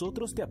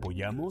 Nosotros te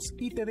apoyamos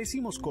y te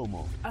decimos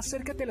cómo.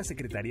 Acércate a la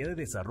Secretaría de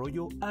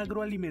Desarrollo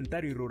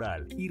Agroalimentario y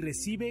Rural y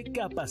recibe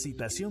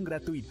capacitación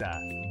gratuita.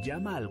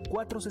 Llama al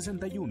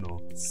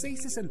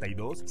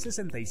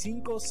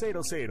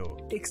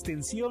 461-662-6500,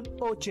 extensión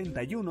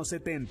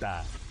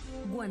 8170.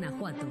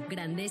 Guanajuato,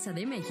 Grandeza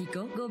de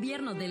México,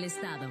 Gobierno del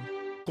Estado.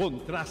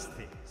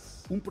 Contrastes.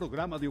 Un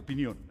programa de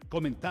opinión,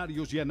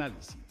 comentarios y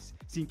análisis.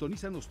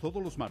 Sintonízanos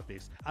todos los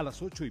martes a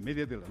las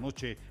 8:30 de la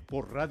noche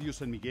por Radio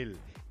San Miguel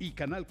y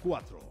Canal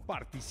 4.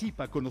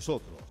 Participa con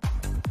nosotros.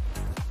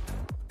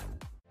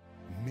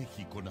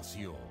 México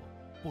nació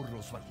por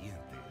los valientes,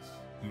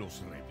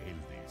 los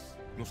rebeldes,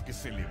 los que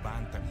se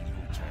levantan y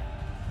luchan.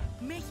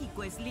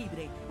 México es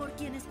libre por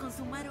quienes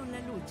consumaron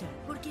la lucha,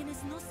 por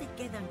quienes no se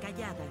quedan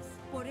calladas,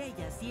 por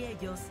ellas y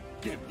ellos.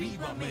 ¡Que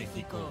viva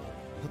México!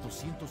 A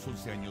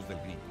 211 años del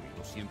grito y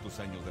 200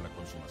 años de la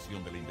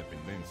consumación de la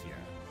independencia,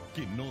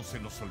 que no se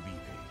nos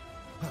olvide.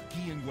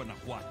 Aquí en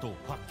Guanajuato,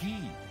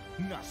 aquí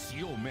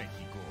nació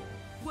México.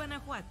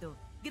 Guanajuato,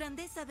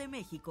 Grandeza de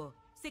México,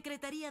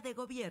 Secretaría de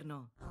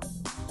Gobierno.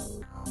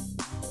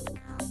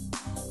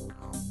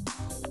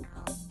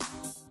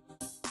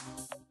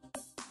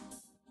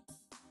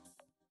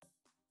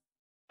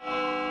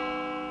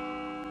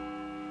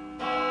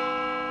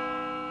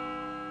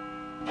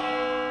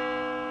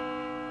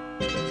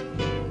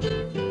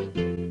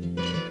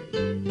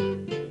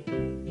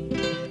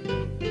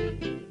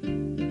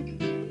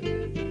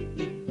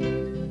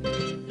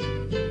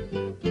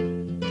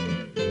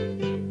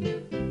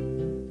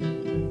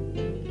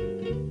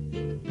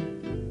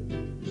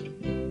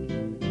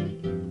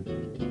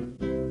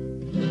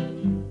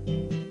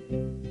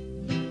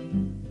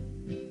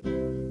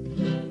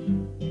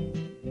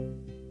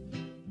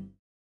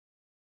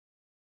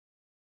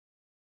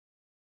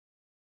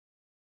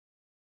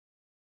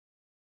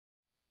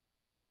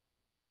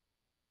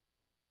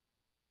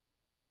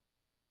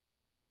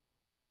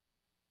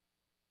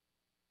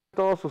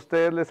 Todos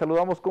ustedes, les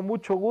saludamos con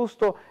mucho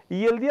gusto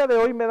y el día de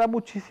hoy me da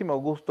muchísimo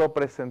gusto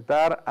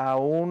presentar a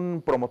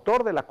un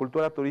promotor de la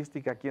cultura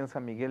turística aquí en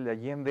San Miguel de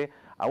Allende,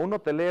 a un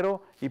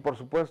hotelero y por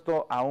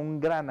supuesto a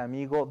un gran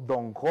amigo,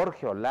 don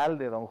Jorge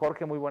Olalde. Don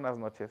Jorge, muy buenas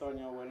noches.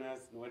 Toño,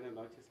 buenas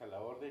noches a la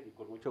orden y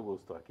con mucho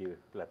gusto aquí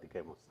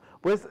platiquemos.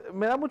 Pues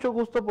me da mucho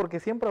gusto porque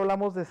siempre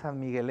hablamos de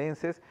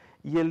sanmiguelenses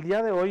y el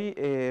día de hoy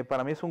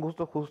para mí es un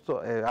gusto,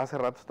 justo hace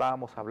rato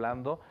estábamos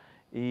hablando.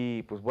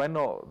 Y pues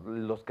bueno,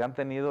 los que han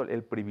tenido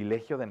el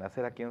privilegio de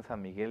nacer aquí en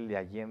San Miguel de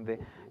Allende,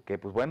 que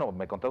pues bueno,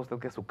 me contaba usted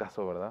que es su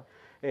caso, ¿verdad?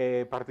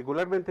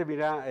 Particularmente,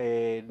 mira,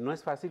 no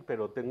es fácil,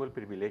 pero tengo el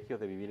privilegio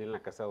de vivir en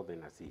la casa donde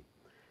nací.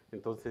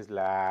 Entonces,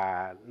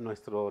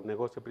 nuestro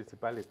negocio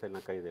principal está en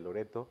la calle de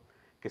Loreto,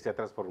 que se ha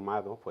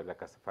transformado, fue la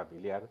casa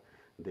familiar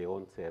de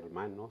 11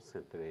 hermanos,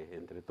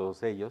 entre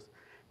todos ellos,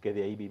 que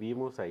de ahí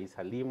vivimos, ahí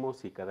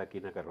salimos y cada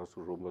quien agarró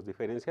sus rumbos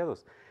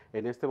diferenciados.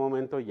 En este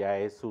momento ya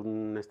es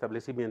un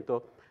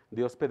establecimiento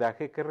de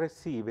hospedaje que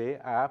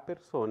recibe a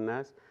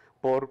personas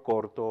por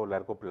corto o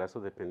largo plazo,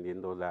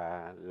 dependiendo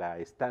la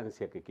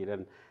estancia que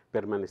quieran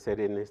permanecer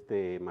en esta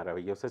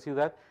maravillosa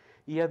ciudad.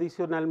 Y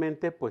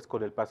adicionalmente, pues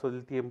con el paso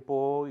del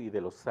tiempo y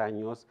de los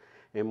años,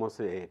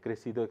 hemos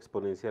crecido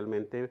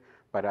exponencialmente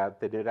para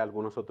tener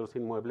algunos otros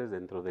inmuebles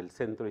dentro del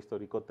centro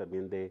histórico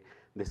también de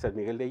San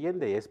Miguel de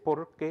Allende. Es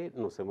porque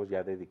nos hemos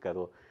ya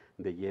dedicado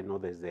de lleno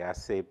desde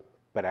hace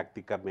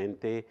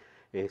prácticamente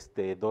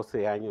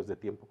 12 años de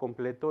tiempo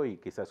completo y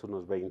quizás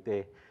unos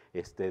 20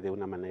 de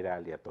una manera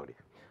aleatoria.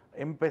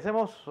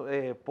 empecemos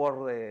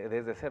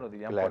desde cero,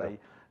 dirían por ahí.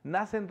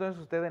 Nace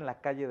entonces usted en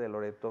la calle de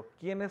Loreto.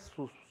 ¿Quiénes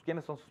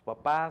son sus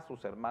papás,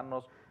 sus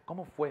hermanos?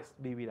 ¿Cómo fue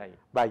vivir ahí?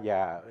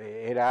 Vaya,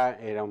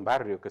 era un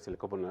barrio que se le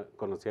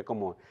conocía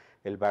como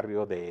el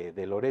barrio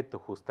de Loreto,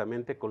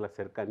 justamente con la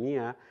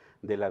cercanía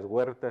de las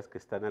huertas que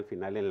están al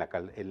final en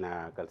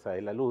la calzada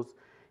de la Luz,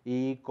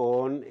 y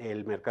con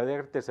el mercado de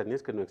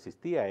artesanías que no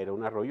existía, era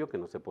un arroyo que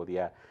no se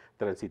podía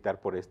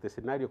transitar por este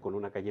escenario, con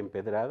una calle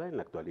empedrada. En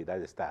la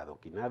actualidad está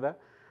adoquinada,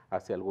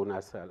 hace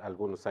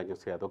algunos años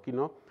se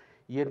adoquinó,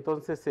 y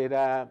entonces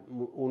era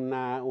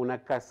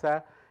una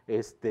casa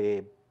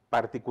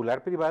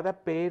particular,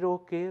 privada,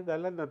 pero que da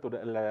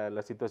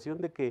la situación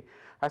de que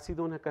ha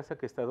sido una casa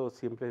que ha estado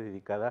siempre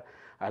dedicada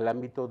al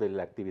ámbito de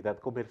la actividad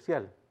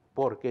comercial,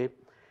 porque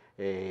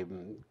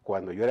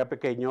cuando yo era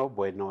pequeño,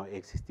 bueno,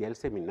 existía el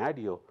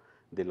seminario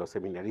de los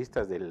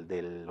seminaristas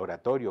del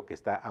oratorio, que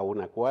está a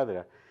una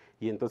cuadra,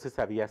 y entonces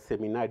había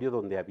seminario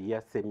donde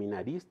había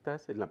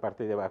seminaristas en la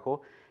parte de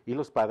abajo y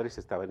los padres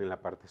estaban en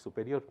la parte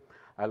superior,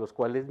 a los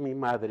cuales mi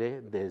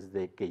madre,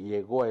 desde que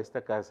llegó a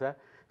esta casa,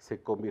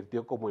 se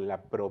convirtió como en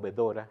la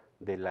proveedora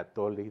del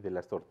atole y de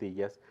las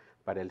tortillas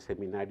para el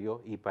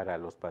seminario y para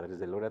los padres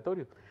del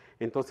oratorio.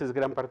 Entonces,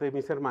 gran parte de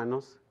mis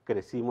hermanos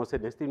crecimos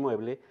en este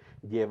inmueble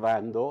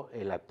llevando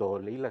el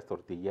atole y las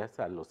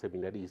tortillas a los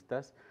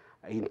seminaristas,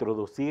 a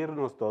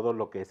introducirnos todo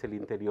lo que es el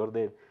interior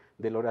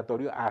del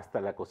oratorio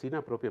hasta la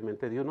cocina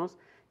propiamente de unos,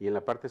 y en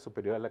la parte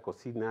superior a la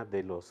cocina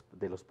de los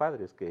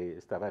padres, que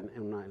estaban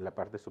en la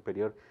parte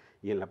superior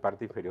y en la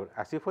parte inferior.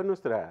 Así fue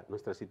nuestra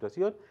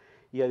situación,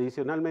 y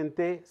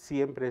adicionalmente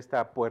siempre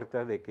esta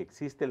puerta de que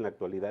existe en la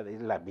actualidad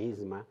es la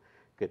misma,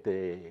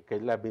 que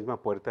es la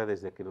misma puerta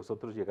desde que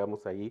nosotros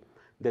llegamos ahí,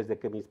 desde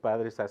que mis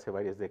padres hace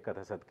varias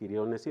décadas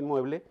adquirieron ese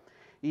inmueble,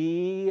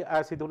 y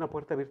ha sido una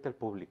puerta abierta al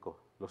público.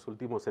 Los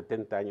últimos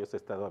 70 años ha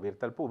estado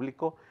abierta al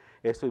público.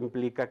 Eso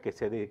implica que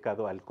se ha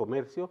dedicado al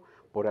comercio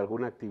por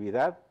alguna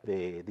actividad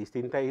de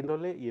distinta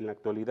índole, y en la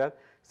actualidad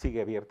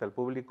sigue abierta al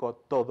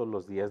público todos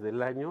los días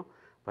del año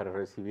para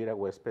recibir a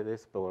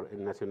huéspedes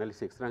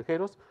nacionales y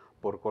extranjeros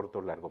por corto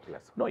o largo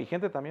plazo. No, y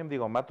gente también,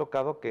 digo, me ha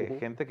tocado que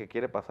gente que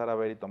quiere pasar a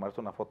ver y tomarse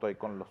una foto ahí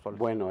con los soles.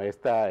 Bueno,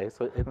 esta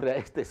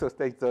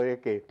historia,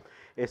 que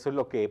eso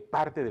es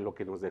parte de lo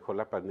que nos dejó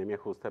la pandemia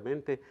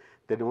justamente.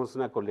 Tenemos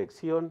una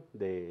colección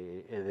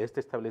de este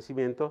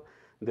establecimiento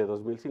de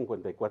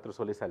 2.054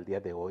 soles al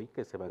día de hoy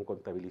que se van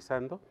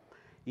contabilizando,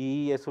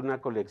 y es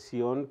una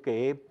colección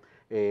que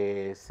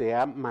se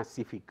ha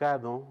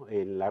masificado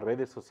en las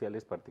redes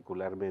sociales,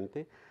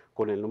 particularmente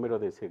con el número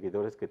de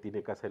seguidores que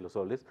tiene Casa de los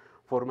Soles.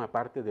 Forma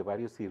parte de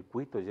varios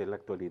circuitos ya en la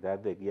actualidad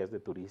de guías de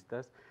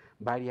turistas.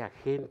 Varia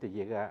gente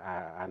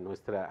llega a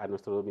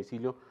nuestro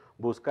domicilio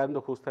buscando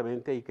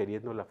justamente y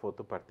queriendo la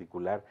foto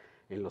particular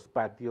en los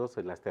patios,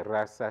 en las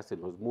terrazas,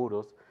 en los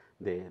muros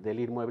del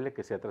inmueble,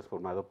 que se ha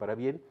transformado para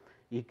bien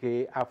y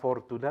que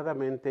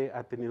afortunadamente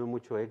ha tenido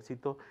mucho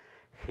éxito.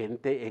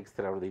 Gente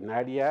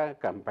extraordinaria,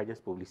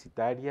 campañas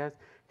publicitarias,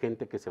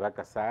 gente que se va a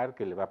casar,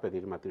 que le va a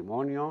pedir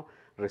matrimonio,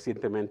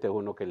 recientemente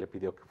uno que le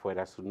pidió que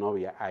fuera su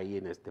novia ahí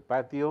en este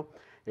patio,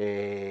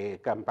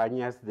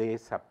 campañas de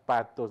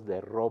zapatos,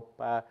 de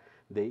ropa,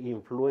 de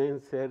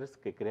influencers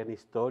que crean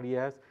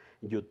historias,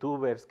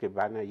 youtubers que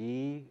van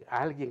allí,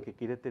 alguien que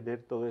quiere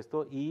tener todo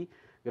esto, y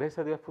gracias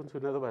a Dios ha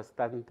funcionado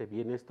bastante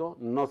bien esto.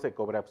 No se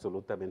cobra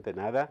absolutamente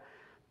nada,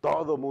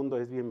 todo mundo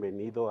es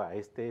bienvenido a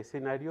este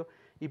escenario,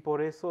 y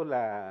por eso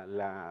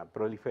la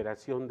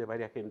proliferación de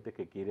varias gente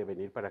que quiere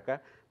venir para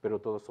acá, pero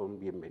todos son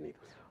bienvenidos.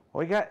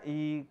 Oiga,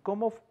 ¿y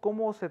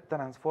cómo se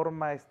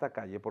transforma esta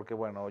calle? Porque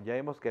bueno, ya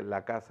vimos que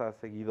la casa ha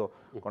seguido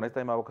con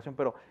esta misma vocación,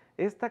 pero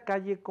esta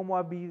calle, ¿cómo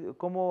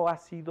ha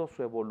sido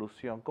su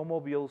evolución?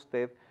 ¿Cómo vio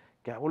usted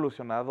que ha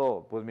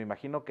evolucionado? Pues me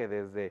imagino que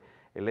desde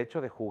el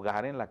hecho de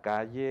jugar en la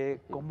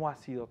calle, ¿cómo ha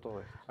sido todo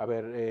esto? A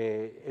ver,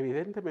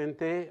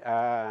 evidentemente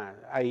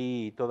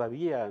ahí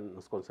todavía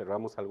nos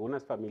conservamos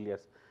algunas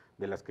familias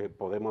de las que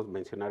podemos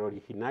mencionar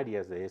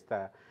originarias de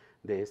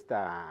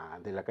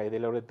la calle de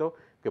Loreto,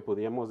 que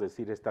podríamos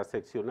decir está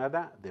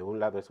seccionada. De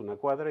un lado es una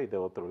cuadra y de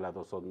otro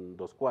lado son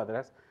 2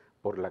 cuadras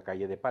por la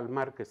calle de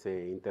Palmar, que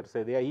se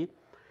intercede ahí,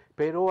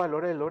 pero a la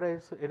hora de la hora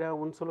era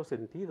un solo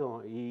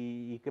sentido.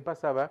 ¿Y qué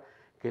pasaba?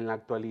 Que en la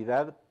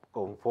actualidad,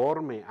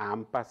 conforme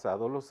han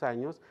pasado los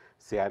años,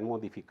 se han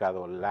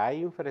modificado la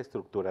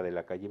infraestructura de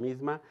la calle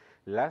misma,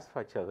 las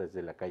fachadas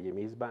de la calle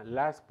misma,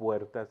 las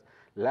puertas,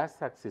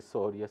 las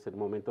accesorias en un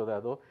momento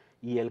dado,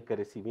 y el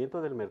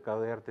crecimiento del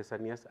mercado de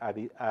artesanías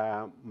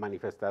ha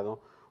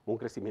manifestado un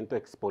crecimiento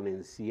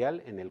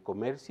exponencial en el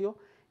comercio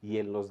y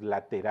en los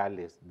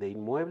laterales de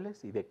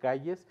inmuebles y de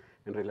calles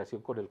en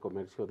relación con el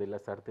comercio de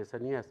las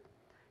artesanías.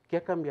 ¿Qué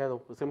ha cambiado?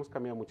 Pues hemos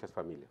cambiado muchas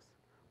familias.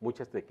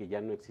 Muchas de que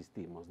ya no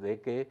existimos, de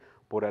que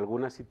por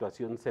alguna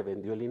situación se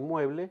vendió el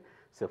inmueble,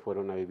 se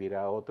fueron a vivir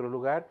a otro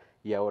lugar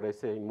y ahora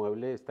ese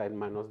inmueble está en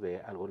manos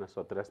de algunas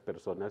otras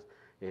personas,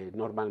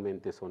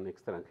 normalmente son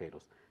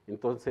extranjeros.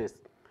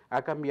 Entonces,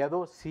 ¿Ha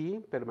cambiado?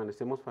 Sí,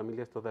 permanecemos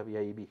familias todavía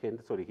ahí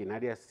vigentes,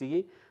 originarias,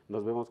 sí,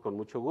 nos vemos con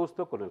mucho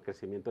gusto, con el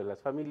crecimiento de las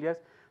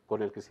familias,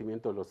 con el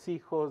crecimiento de los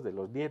hijos, de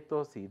los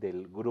nietos y de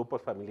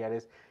grupos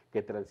familiares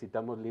que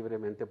transitamos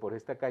libremente por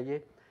esta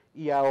calle,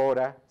 y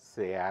ahora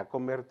se ha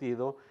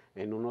convertido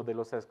en uno de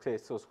los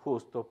accesos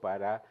justo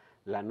para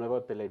la nueva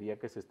hotelería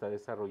que se está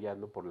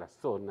desarrollando por la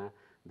zona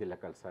de la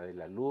Calzada de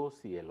la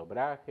Luz y el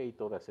Obraje y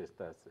todas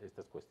estas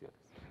cuestiones.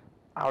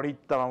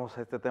 Ahorita vamos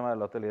a este tema de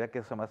la hotelería, que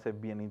eso me hace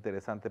bien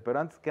interesante. Pero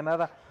antes que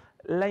nada,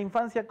 la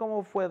infancia,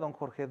 ¿cómo fue, don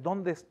Jorge?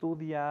 ¿Dónde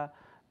estudia?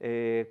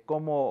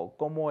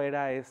 ¿Cómo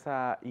era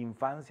esa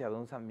infancia de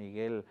don San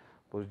Miguel,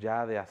 pues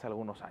ya de hace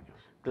algunos años?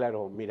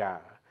 Claro,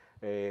 mira,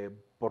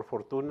 por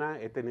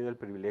fortuna he tenido el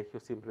privilegio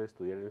siempre de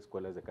estudiar en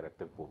escuelas de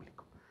carácter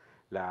público.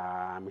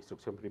 Mi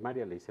instrucción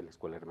primaria la hice en la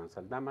Escuela Hermán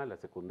Saldama, la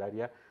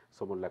secundaria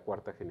somos la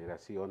 4ª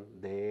generación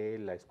de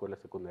la Escuela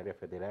Secundaria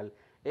Federal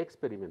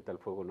Experimental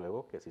Fuego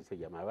Nuevo, que así se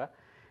llamaba,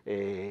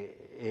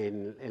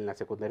 en la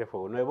secundaria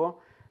Fuego Nuevo.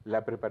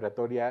 La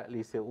preparatoria la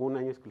hice un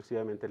año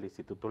exclusivamente al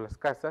Instituto Las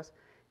Casas,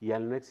 y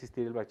al no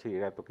existir el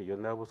bachillerato que yo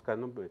andaba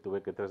buscando, me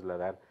tuve que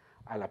trasladar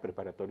a la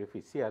preparatoria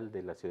oficial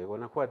de la ciudad de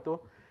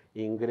Guanajuato,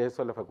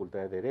 ingreso a la Facultad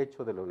de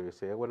Derecho de la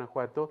Universidad de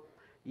Guanajuato,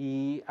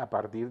 y a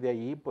partir de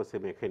ahí pues se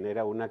me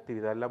genera una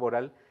actividad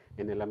laboral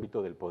en el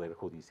ámbito del Poder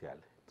Judicial.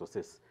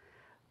 Entonces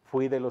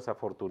fui de los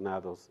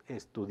afortunados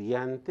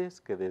estudiantes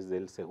que desde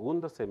el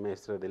segundo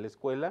semestre de la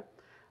escuela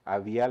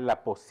había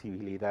la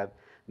posibilidad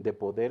de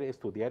poder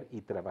estudiar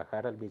y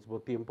trabajar al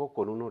mismo tiempo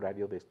con un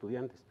horario de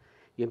estudiantes.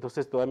 Y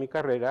entonces toda mi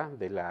carrera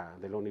de la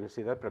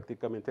universidad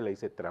prácticamente la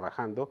hice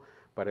trabajando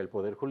para el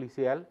Poder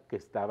Judicial, que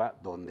estaba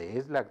donde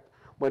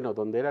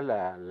era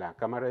la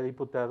Cámara de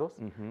Diputados,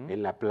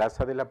 en la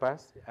Plaza de la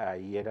Paz.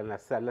 Ahí eran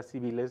las salas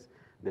civiles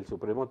del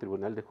Supremo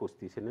Tribunal de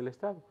Justicia en el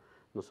Estado.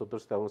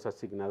 Nosotros estábamos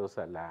asignados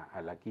a la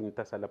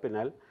 5ª Sala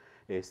Penal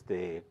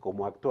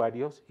como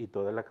actuarios, y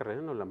toda la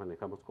carrera nos la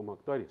manejamos como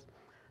actuarios.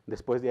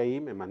 Después de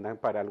ahí me mandan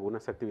para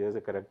algunas actividades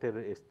de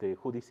carácter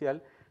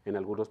judicial en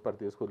algunos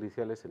partidos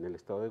judiciales en el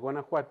estado de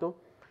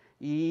Guanajuato,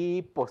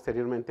 y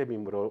posteriormente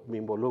me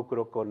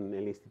involucro con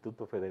el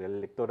Instituto Federal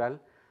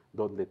Electoral,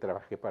 donde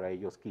trabajé para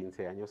ellos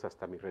 15 años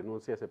hasta mi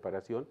renuncia,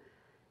 separación,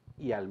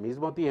 y al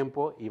mismo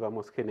tiempo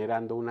íbamos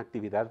generando una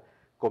actividad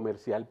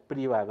comercial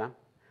privada,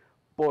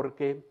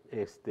 porque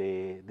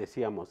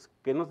decíamos,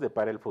 ¿qué nos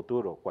depara el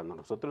futuro? Cuando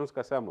nosotros nos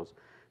casamos,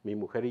 mi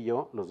mujer y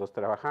yo, los dos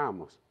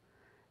trabajábamos,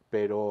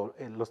 pero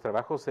los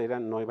trabajos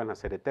no iban a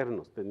ser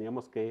eternos,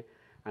 teníamos que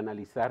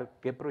analizar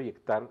qué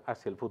proyectar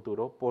hacia el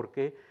futuro,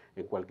 porque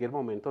en cualquier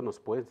momento nos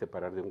pueden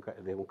separar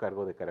de un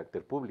cargo de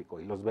carácter público,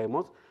 y los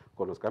vemos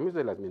con los cambios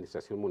de la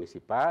administración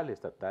municipal,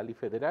 estatal y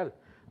federal,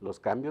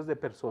 los cambios de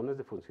personas,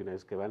 de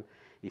funcionarios que van,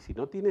 y si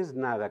no tienes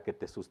nada que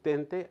te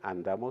sustente,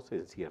 andamos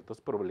en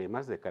ciertos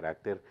problemas de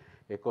carácter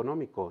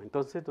económico.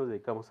 Entonces nos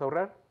dedicamos a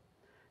ahorrar,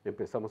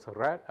 empezamos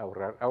a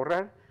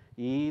ahorrar,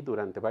 y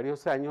durante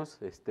varios años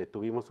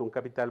tuvimos un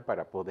capital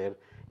para poder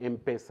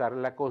empezar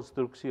la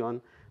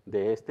construcción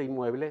de este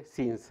inmueble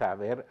sin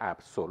saber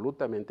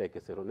absolutamente, hay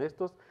que ser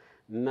honestos,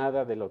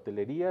 nada de la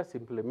hotelería,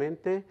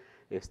 simplemente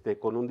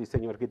con un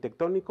diseño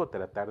arquitectónico,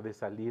 tratar de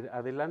salir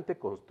adelante,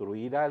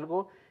 construir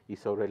algo y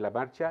sobre la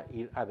marcha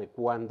ir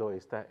adecuando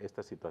esta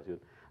situación.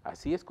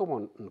 Así es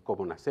como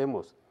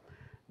nacemos.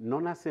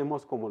 No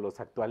nacemos como los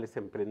actuales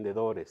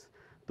emprendedores.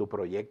 Tu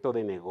proyecto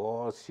de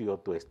negocio,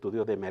 tu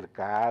estudio de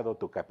mercado,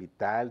 tu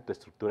capital, tu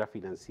estructura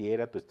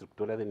financiera, tu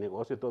estructura de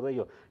negocio, todo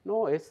ello.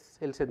 No, es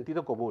el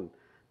sentido común,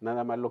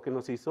 nada más lo que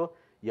nos hizo,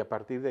 y a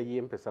partir de allí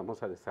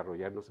empezamos a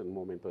desarrollarnos en un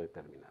momento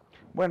determinado.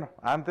 Bueno,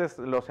 antes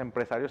los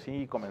empresarios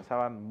sí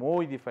comenzaban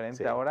muy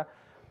diferente ahora,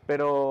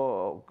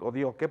 pero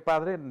digo, qué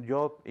padre,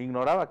 yo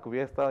ignoraba que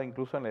hubiera estado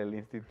incluso en el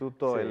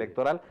Instituto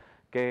Electoral,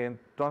 que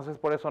entonces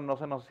por eso no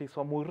se nos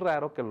hizo muy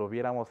raro que lo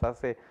viéramos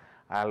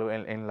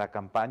en las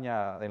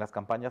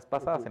campañas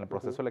pasadas, en el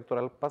proceso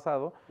electoral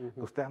pasado,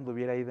 que usted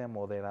anduviera ahí de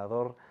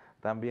moderador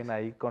también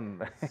ahí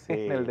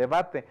en el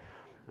debate.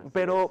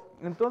 Pero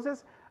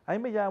entonces, a mí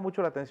me llama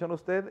mucho la atención,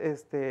 usted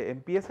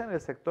empieza en el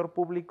sector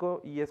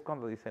público y es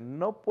cuando dice,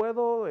 no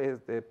puedo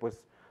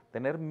pues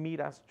tener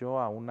miras yo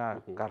a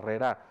una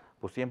carrera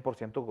pues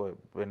 100%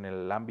 en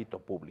el ámbito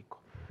público.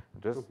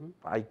 Entonces,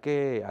 hay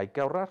que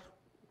ahorrar,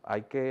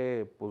 hay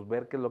que pues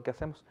ver qué es lo que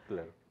hacemos.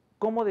 Claro.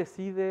 ¿Cómo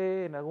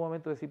decide en algún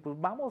momento decir, pues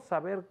vamos a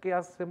ver qué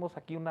hacemos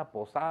aquí, una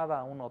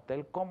posada, un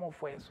hotel? ¿Cómo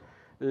fue eso?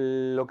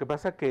 Lo que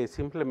pasa que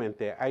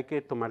simplemente hay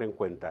que tomar en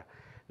cuenta,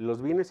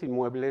 los bienes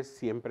inmuebles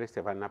siempre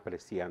se van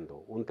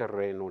apreciando. Un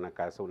terreno, una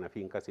casa, una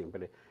finca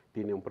siempre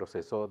tiene un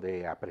proceso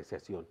de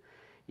apreciación.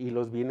 Y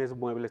los bienes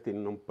muebles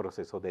tienen un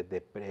proceso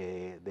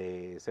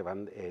se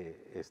van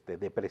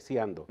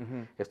depreciando.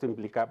 Esto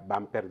implica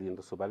van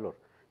perdiendo su valor.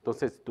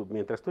 Entonces,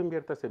 mientras tú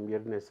inviertas en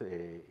bienes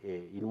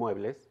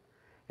inmuebles,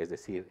 es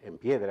decir, en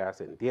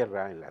piedras, en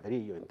tierra, en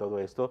ladrillo, en todo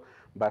esto,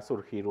 va a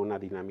surgir una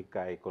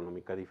dinámica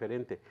económica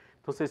diferente.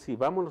 Entonces, si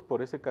vámonos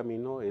por ese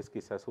camino, es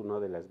quizás una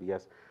de las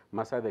vías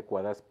más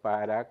adecuadas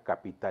para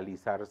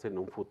capitalizarse en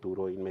un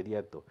futuro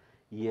inmediato.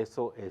 y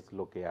eso es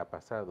lo que ha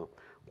pasado.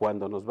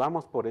 Cuando nos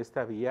vamos por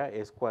esta vía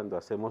es cuando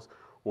hacemos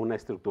una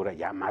estructura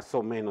ya más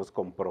o menos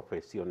con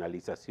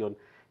profesionalización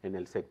en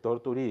el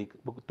sector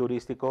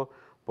turístico,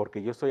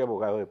 porque yo soy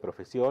abogado de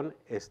profesión,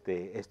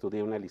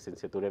 estudié una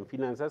licenciatura en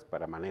finanzas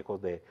para manejo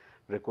de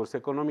recursos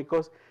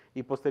económicos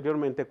y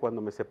posteriormente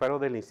cuando me separo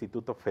del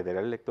Instituto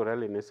Federal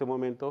Electoral en ese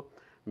momento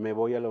me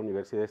voy a la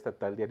Universidad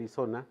Estatal de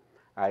Arizona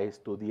a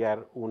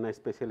estudiar una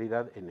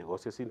especialidad en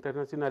negocios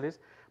internacionales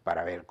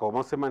para ver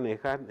cómo se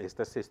manejan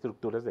estas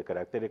estructuras de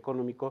carácter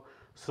económico,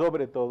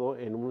 sobre todo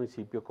en un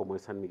municipio como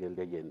es San Miguel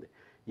de Allende.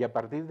 Y a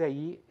partir de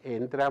ahí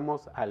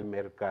entramos al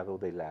mercado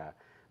de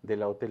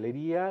la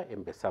hotelería,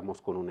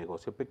 empezamos con un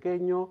negocio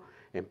pequeño,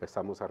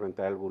 empezamos a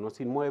rentar algunos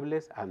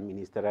inmuebles, a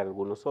administrar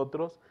algunos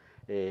otros,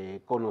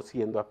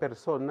 conociendo a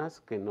personas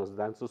que nos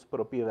dan sus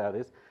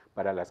propiedades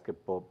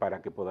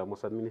para que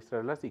podamos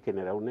administrarlas y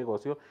generar un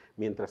negocio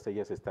mientras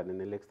ellas están en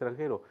el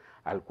extranjero,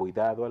 al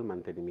cuidado, al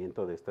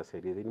mantenimiento de esta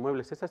serie de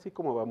inmuebles. Es así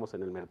como vamos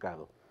en el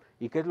mercado.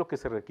 ¿Y qué es lo que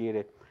se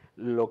requiere?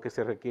 Lo que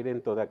se requiere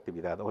en toda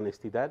actividad: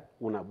 honestidad,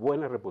 una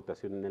buena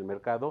reputación en el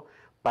mercado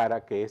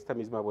para que esta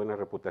misma buena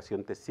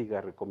reputación te siga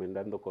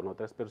recomendando con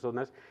otras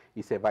personas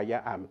y se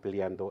vaya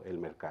ampliando el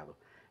mercado.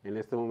 En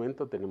este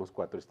momento tenemos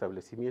 4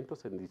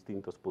 establecimientos en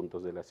distintos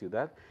puntos de la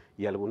ciudad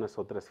y algunas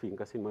otras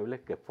fincas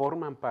inmuebles que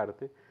forman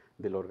parte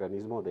del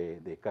organismo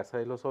de Casa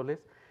de los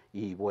Soles,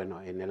 y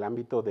bueno, en el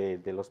ámbito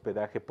del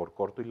hospedaje por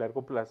corto y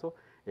largo plazo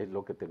es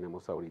lo que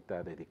tenemos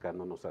ahorita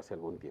dedicándonos hace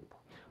algún tiempo.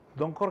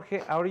 Don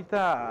Jorge,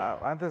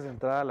 ahorita antes de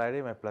entrar al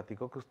aire me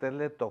platicó que a usted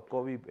le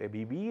tocó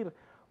vivir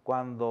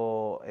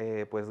cuando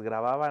pues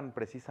grababan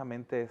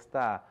precisamente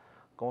esta,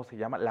 ¿cómo se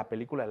llama? La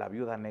película de la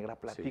Viuda Negra.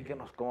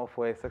 Platíquenos sí. ¿Cómo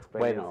fue esa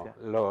experiencia?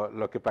 Bueno,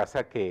 lo que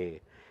pasa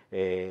que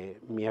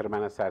mi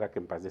hermana Sara, que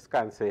en paz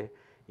descanse,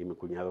 y mi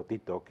cuñado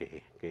Tito,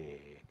 que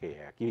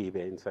aquí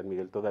vive en San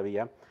Miguel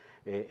todavía,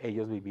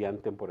 ellos vivían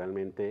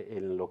temporalmente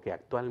en lo que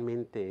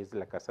actualmente es en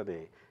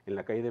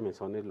la calle de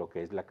Mesones, lo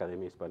que es la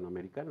Academia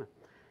Hispanoamericana.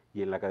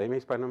 Y en la Academia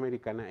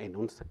Hispanoamericana,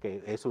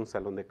 que es un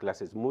salón de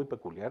clases muy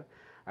peculiar,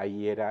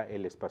 ahí era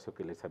el espacio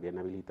que les habían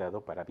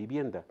habilitado para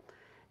vivienda.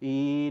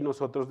 Y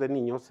nosotros de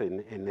niños,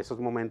 en esos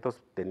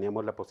momentos,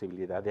 teníamos la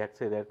posibilidad de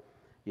acceder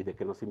y de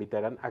que nos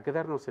invitaran a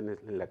quedarnos en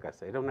la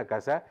casa. Era una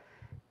casa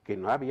que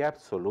no había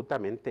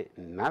absolutamente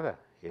nada,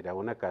 era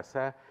una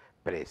casa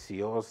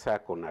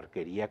preciosa, con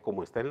arquería,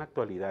 como está en la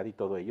actualidad y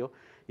todo ello,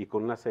 y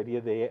con una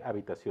serie de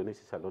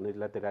habitaciones y salones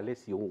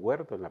laterales y un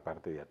huerto en la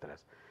parte de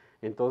atrás.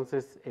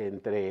 Entonces,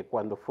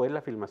 cuando fue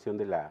la filmación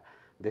de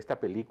esta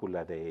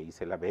película de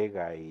Isela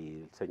Vega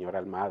y el señor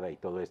Almada y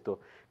todo esto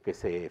que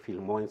se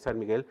filmó en San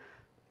Miguel,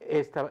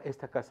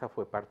 esta casa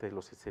fue parte de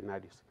los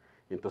escenarios.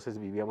 Entonces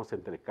vivíamos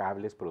entre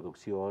cables,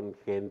 producción,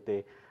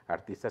 gente,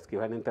 artistas que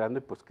iban entrando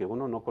y pues que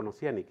uno no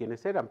conocía ni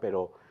quiénes eran,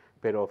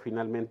 pero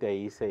finalmente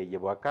ahí se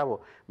llevó a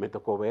cabo. Me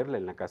tocó verla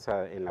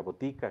en la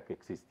botica que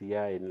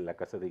existía en la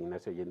casa de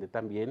Ignacio Allende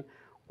también,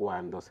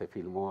 cuando se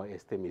filmó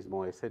este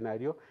mismo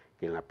escenario,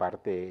 que en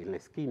la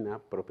esquina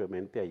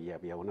propiamente, allí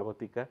había una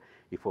botica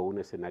y fue un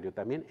escenario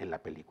también, en la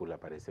película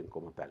aparecen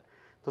como tal.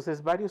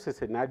 Entonces varios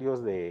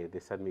escenarios de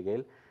San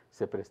Miguel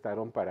se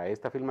prestaron para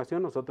esta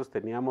filmación. Nosotros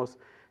teníamos,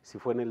 si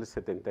fue en el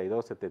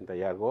 72, 70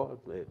 y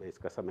algo,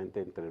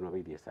 escasamente entre 9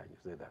 y 10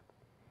 años de edad.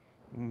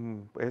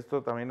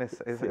 Esto también Sí.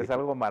 es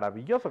algo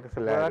maravilloso que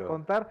se pueda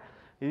contar.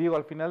 Y digo,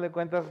 al final de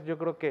cuentas, yo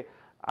creo que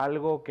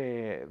algo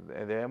que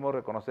debemos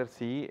reconocer,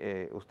 sí,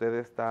 usted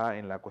está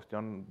en la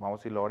cuestión, vamos a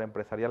decirlo ahora,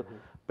 empresarial,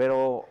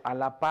 pero a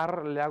la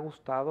par le ha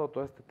gustado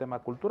todo este tema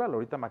cultural.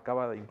 Ahorita me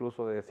acaba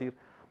incluso de decir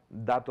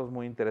datos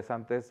muy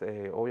interesantes,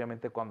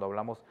 obviamente cuando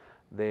hablamos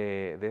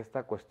de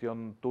esta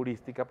cuestión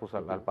turística, pues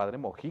al padre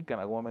Mojica en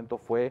algún momento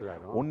fue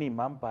un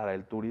imán para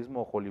el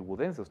turismo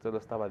hollywoodense, usted lo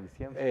estaba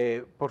diciendo.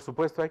 Por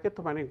supuesto, hay que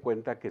tomar en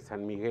cuenta que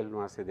San Miguel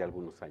no hace de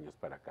algunos años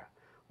para acá,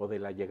 o de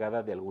la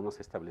llegada de algunos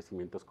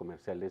establecimientos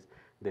comerciales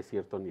de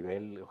cierto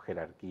nivel o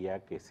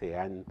jerarquía que se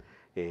han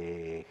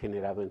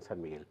generado en San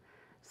Miguel.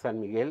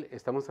 San Miguel,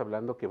 estamos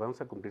hablando que vamos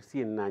a cumplir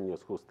 100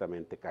 años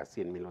justamente,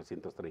 casi en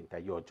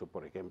 1938,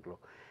 por ejemplo,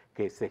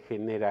 que se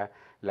genera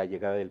la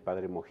llegada del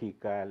padre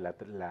Mojica,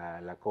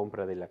 la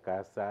compra de la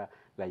casa,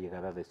 la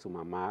llegada de su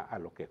mamá a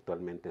lo que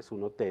actualmente es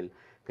un hotel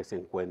que se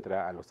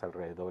encuentra a los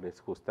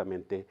alrededores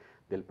justamente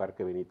del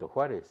Parque Benito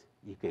Juárez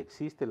y que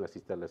existen las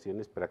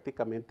instalaciones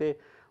prácticamente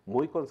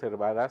muy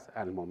conservadas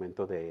al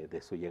momento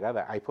de su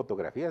llegada. Hay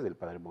fotografías del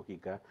padre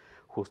Mojica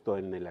justo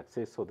en el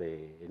acceso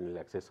de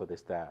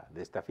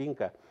esta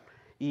finca.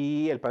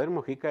 Y el padre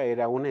Mojica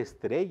era una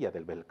estrella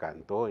del bel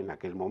canto en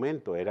aquel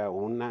momento, era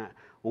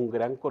un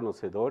gran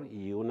conocedor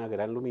y una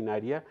gran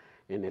luminaria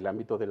en el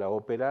ámbito de la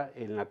ópera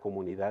en la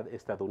comunidad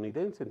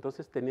estadounidense.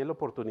 Entonces tenía la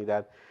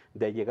oportunidad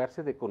de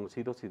allegarse de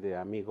conocidos y de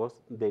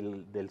amigos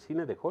del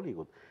cine de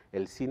Hollywood,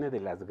 el cine de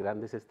las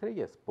grandes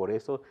estrellas. Por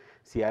eso,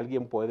 si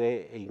alguien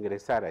puede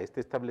ingresar a este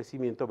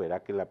establecimiento,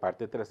 verá que en la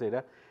parte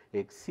trasera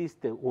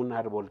existe un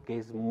árbol que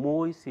es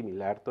muy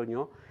similar,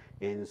 Toño,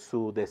 en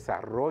su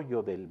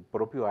desarrollo del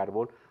propio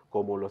árbol,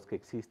 como los que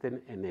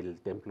existen en el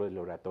templo del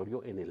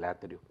oratorio, en el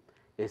atrio.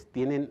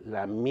 tienen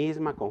la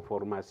misma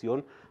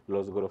conformación,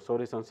 los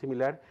grosores son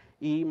similar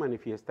y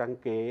manifiestan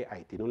que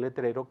ahí tiene un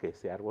letrero que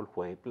ese árbol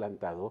fue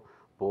plantado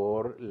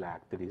por la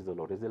actriz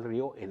Dolores del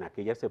Río en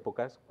aquellas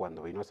épocas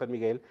cuando vino a San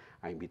Miguel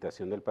a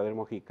invitación del padre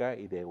Mojica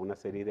y de una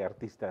serie de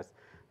artistas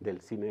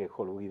del cine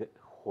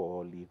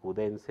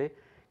hollywoodense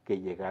que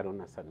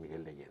llegaron a San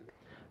Miguel de Allende.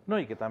 No,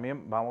 y que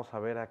también vamos a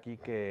ver aquí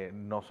que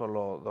no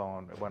solo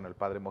el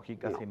padre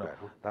Mojica, sino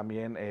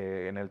también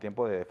en el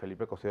tiempo de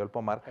Felipe Cosío del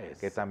Pomar,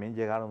 que también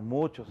llegaron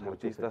muchos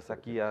artistas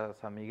aquí a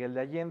San Miguel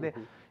de Allende.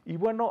 Y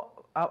bueno,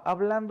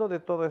 hablando de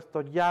todo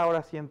esto, ya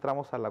ahora sí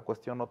entramos a la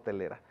cuestión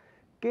hotelera.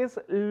 ¿Qué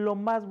es lo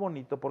más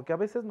bonito? Porque a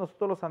veces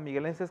nosotros los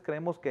sanmiguelenses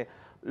creemos que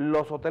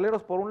los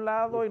hoteleros por un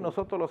lado y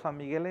nosotros los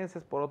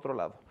sanmiguelenses por otro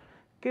lado.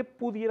 ¿Qué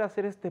pudiera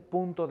ser este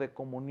punto de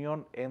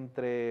comunión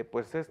entre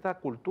pues esta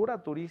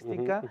cultura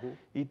turística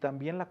y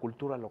también la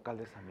cultura local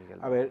de San Miguel?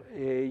 A ver,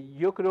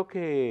 yo creo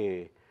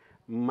que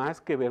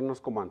más que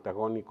vernos como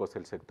antagónicos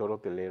el sector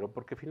hotelero,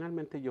 porque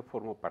finalmente yo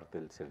formo parte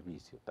del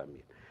servicio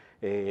también,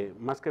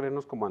 más que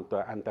vernos como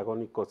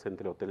antagónicos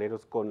entre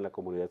hoteleros con la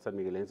comunidad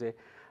sanmiguelense,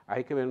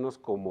 hay que vernos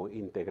como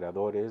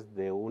integradores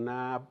de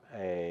una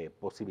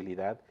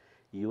posibilidad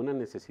y una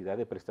necesidad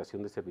de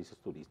prestación de servicios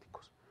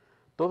turísticos.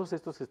 Todos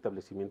estos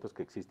establecimientos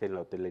que existen en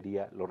la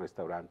hotelería, los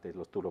restaurantes,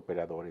 los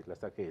turoperadores,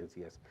 las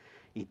agencias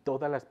y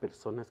todas las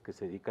personas que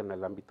se dedican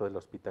al ámbito de la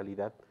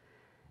hospitalidad,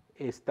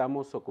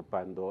 estamos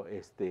ocupando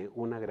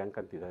una gran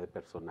cantidad de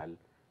personal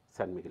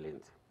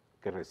sanmiguelense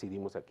que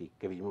residimos aquí,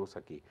 que vivimos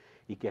aquí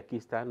y que aquí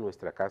está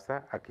nuestra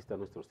casa, aquí están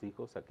nuestros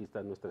hijos, aquí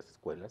están nuestras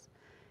escuelas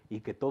y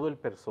que todo el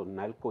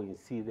personal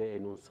coincide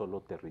en un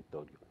solo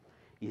territorio.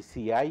 Y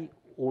si hay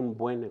un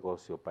buen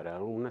negocio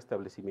para un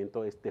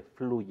establecimiento,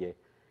 fluye.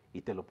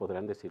 Y te lo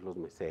podrán decir los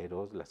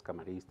meseros, las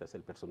camaristas,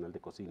 el personal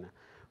de cocina,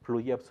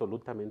 fluye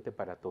absolutamente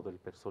para todo el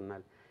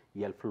personal.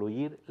 Y al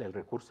fluir el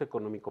recurso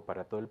económico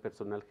para todo el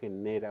personal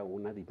genera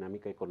una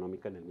dinámica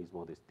económica en el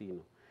mismo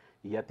destino.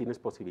 Y ya tienes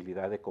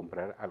posibilidad de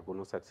comprar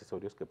algunos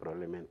accesorios que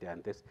probablemente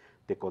antes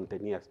te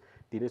contenías.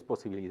 Tienes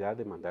posibilidad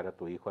de mandar a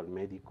tu hijo al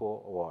médico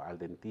o al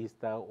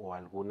dentista o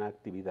alguna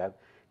actividad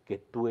que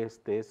tú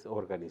estés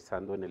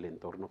organizando en el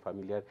entorno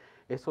familiar.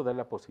 Eso da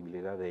la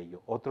posibilidad de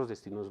ello. Otros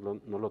destinos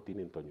no lo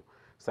tienen, Toño.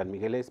 San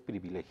Miguel es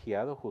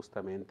privilegiado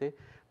justamente.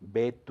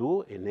 Ve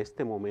tú en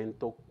este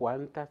momento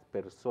cuántas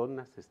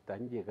personas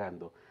están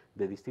llegando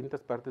de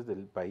distintas partes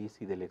del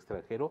país y del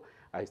extranjero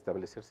a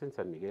establecerse en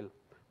San Miguel,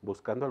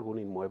 buscando algún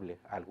inmueble,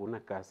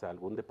 alguna casa,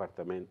 algún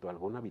departamento,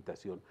 alguna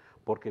habitación,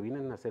 porque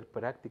vienen a hacer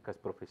prácticas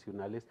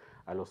profesionales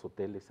a los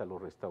hoteles, a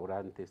los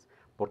restaurantes,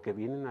 porque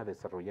vienen a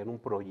desarrollar un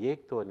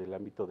proyecto en el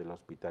ámbito de la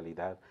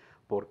hospitalidad,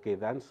 porque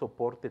dan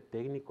soporte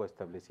técnico a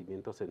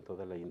establecimientos en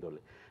toda la índole.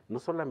 No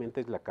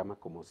solamente es la cama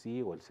como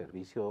sí o el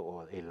servicio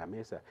o en la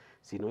mesa,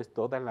 sino es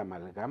toda la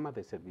amalgama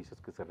de servicios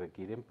que se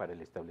requieren para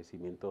el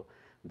establecimiento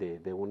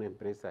de una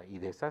empresa, y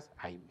de esas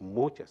hay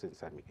muchas en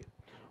San Miguel.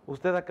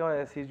 Usted acaba de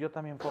decir, yo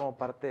también formo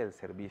parte del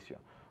servicio.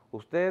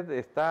 ¿Usted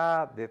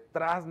está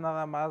detrás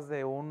nada más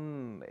de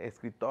un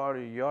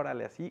escritorio y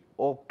órale así?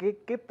 ¿O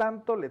qué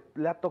tanto le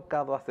ha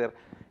tocado hacer?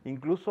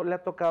 Incluso le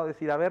ha tocado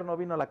decir, a ver, no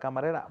vino la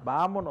camarera,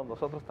 vámonos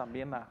nosotros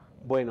también a...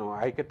 Bueno,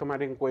 hay que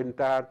tomar en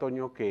cuenta,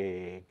 Toño,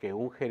 que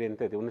un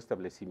gerente de un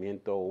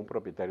establecimiento o un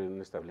propietario de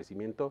un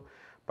establecimiento,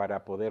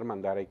 para poder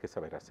mandar hay que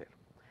saber hacer.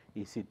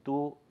 Y si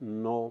tú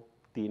no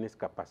tienes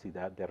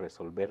capacidad de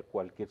resolver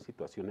cualquier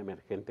situación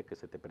emergente que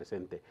se te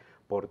presente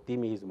por ti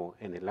mismo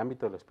en el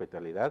ámbito de la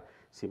hospitalidad,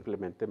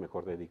 simplemente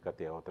mejor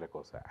dedícate a otra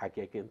cosa.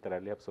 Aquí hay que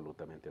entrarle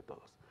absolutamente a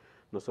todos.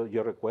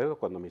 Yo recuerdo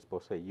cuando mi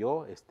esposa y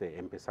yo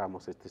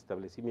empezamos este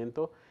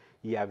establecimiento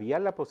y había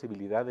la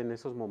posibilidad en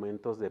esos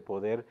momentos de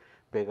poder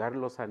pegar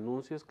los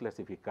anuncios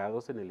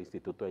clasificados en el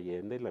Instituto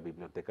Allende, en la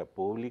Biblioteca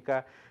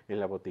Pública, en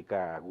la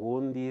Botica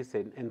Gundis,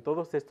 en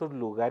todos estos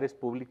lugares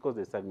públicos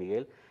de San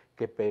Miguel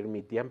que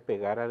permitían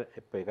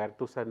pegar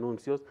tus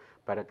anuncios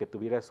para que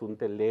tuvieras un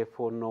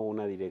teléfono,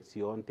 una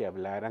dirección, te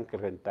hablaran, que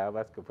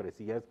rentabas, que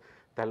ofrecías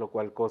tal o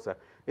cual cosa.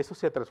 Eso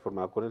se ha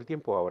transformado con el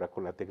tiempo, ahora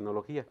con la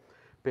tecnología.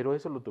 Pero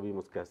eso lo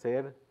tuvimos que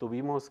hacer,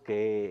 tuvimos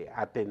que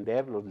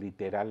atenderlos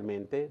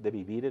literalmente, de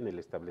vivir en el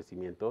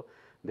establecimiento,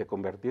 de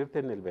convertirte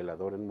en el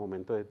velador en un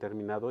momento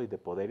determinado y de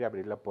poder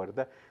abrir la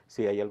puerta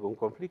si hay algún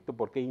conflicto,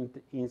 porque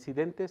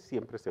incidentes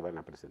siempre se van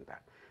a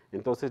presentar.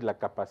 Entonces, la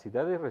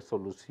capacidad de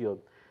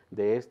resolución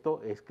de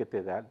esto es que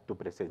te da tu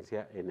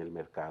presencia en el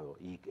mercado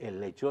y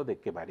el hecho de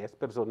que varias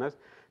personas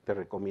te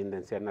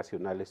recomienden, sean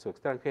nacionales o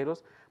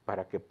extranjeros,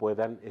 para que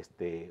puedan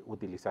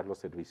utilizar los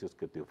servicios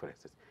que te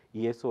ofreces.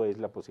 Y eso es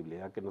la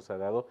posibilidad que nos ha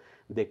dado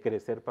de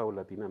crecer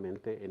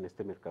paulatinamente en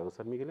este mercado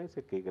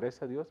sanmiguelense, que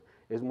gracias a Dios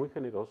es muy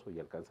generoso y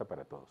alcanza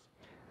para todos.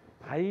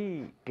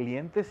 ¿Hay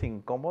clientes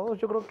incómodos?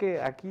 Yo creo que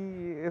aquí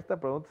esta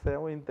pregunta sería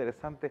muy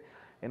interesante.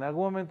 En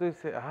algún momento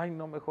dice, ay,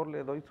 no, mejor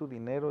le doy su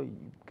dinero y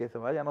que se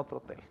vayan a otro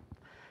hotel.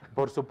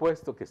 Por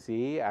supuesto que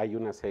sí, hay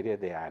una serie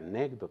de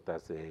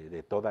anécdotas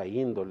de toda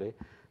índole,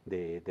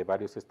 de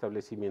varios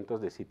establecimientos,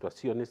 de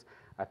situaciones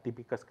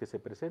atípicas que se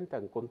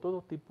presentan con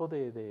todo tipo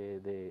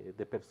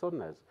de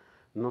personas.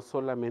 no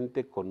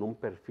solamente con un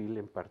perfil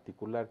en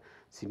particular,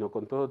 sino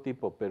con todo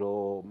tipo,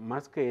 pero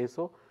más que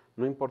eso,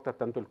 no importa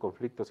tanto el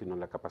conflicto, sino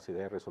la capacidad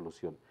de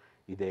resolución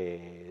y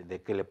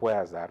de que le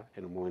puedas dar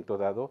en un momento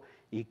dado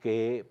y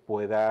que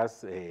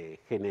puedas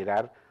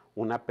generar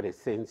una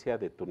presencia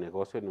de tu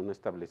negocio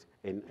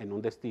en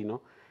un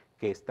destino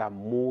que está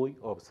muy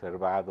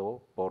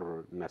observado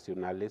por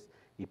nacionales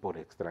y por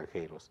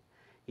extranjeros,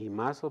 y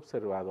más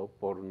observado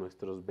por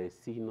nuestros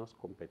vecinos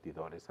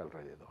competidores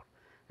alrededor.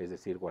 Es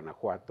decir,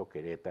 Guanajuato,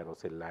 Querétaro,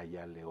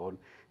 Celaya, León,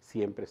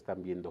 siempre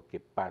están viendo qué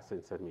pasa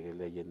en San Miguel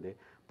de Allende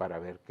para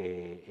ver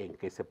en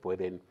qué se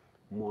pueden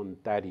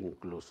montar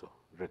incluso.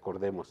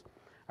 Recordemos,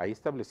 hay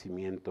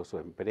establecimientos o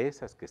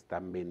empresas que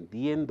están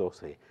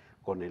vendiéndose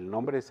con el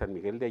nombre de San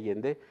Miguel de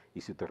Allende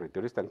y su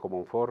territorio está en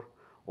Comonfort,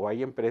 o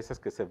hay empresas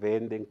que se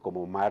venden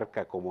como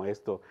marca, como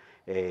esto,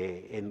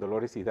 en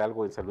Dolores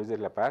Hidalgo, en San Luis de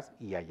la Paz,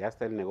 y allá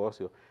está el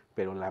negocio,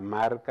 pero la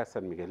marca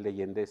San Miguel de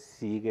Allende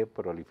sigue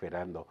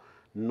proliferando,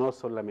 no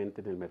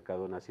solamente en el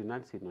mercado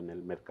nacional, sino en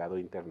el mercado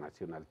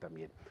internacional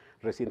también.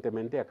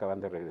 Recientemente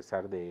acaban de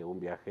regresar de un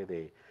viaje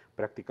de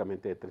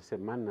prácticamente de 3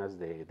 semanas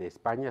de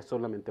España,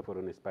 solamente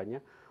fueron a España,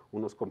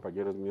 unos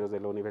compañeros míos de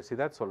la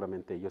universidad,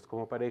 solamente ellos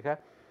como pareja,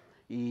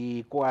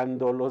 y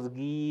cuando los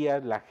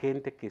guías, la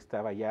gente que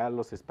estaba allá,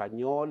 los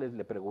españoles,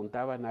 le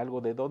preguntaban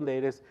algo, ¿de dónde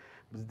eres?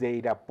 Pues de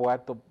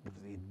Irapuato.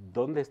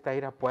 ¿Dónde está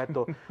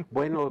Irapuato?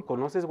 Bueno,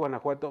 ¿conoces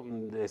Guanajuato?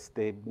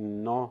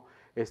 No.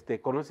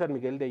 ¿Conoces San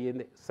Miguel de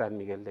Allende? San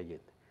Miguel de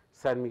Allende.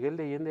 San Miguel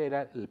de Allende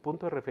era el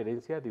punto de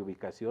referencia de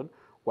ubicación,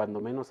 cuando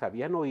menos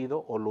habían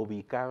oído o lo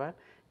ubicaban,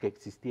 que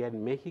existía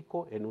en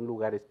México, en un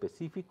lugar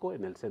específico,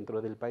 en el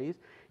centro del país,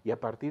 y a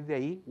partir de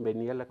ahí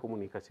venía la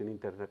comunicación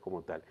interna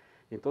como tal.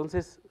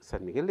 Entonces,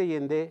 San Miguel de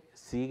Allende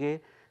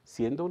sigue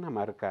siendo una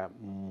marca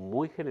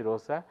muy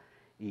generosa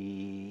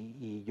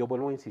y yo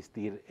vuelvo a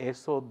insistir,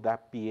 eso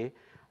da pie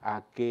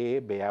a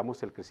que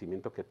veamos el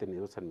crecimiento que ha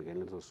tenido San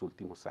Miguel en los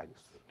últimos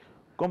años.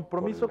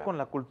 Compromiso con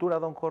la cultura,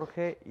 don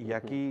Jorge, y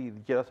aquí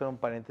quiero hacer un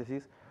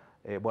paréntesis.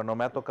 Bueno,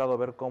 me ha tocado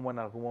ver cómo en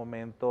algún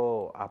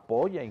momento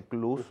apoya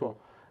incluso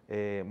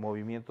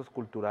movimientos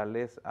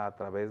culturales a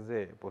través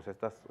de pues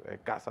estas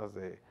casas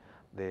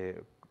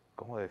de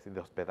 ¿cómo decir? De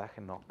hospedaje,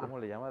 ¿no? ¿Cómo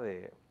le llama?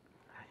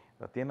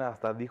 Tiene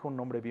hasta dijo un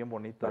nombre bien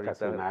bonito.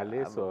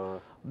 ¿Vacacionales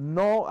o...?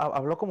 No,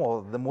 habló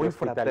como de muy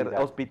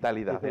hospitalidad.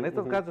 Hospitalidad. En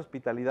estos casos de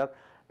hospitalidad,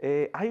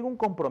 ¿hay un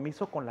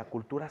compromiso con la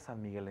cultura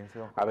sanmiguelense,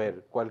 don Jorge? A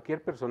ver,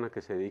 cualquier persona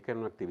que se dedique a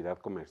una actividad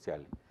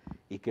comercial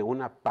y que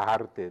una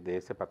parte de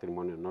ese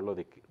patrimonio no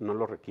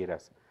lo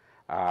requieras,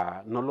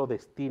 no lo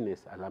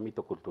destines al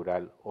ámbito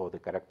cultural o de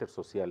carácter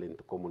social en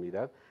tu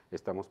comunidad,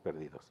 estamos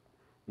perdidos.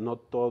 No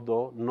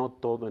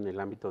todo en el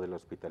ámbito de la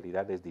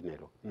hospitalidad es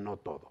dinero, no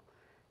todo.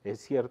 Es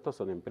cierto,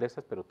 son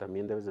empresas, pero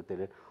también debes de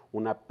tener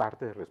una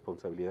parte de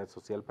responsabilidad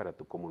social para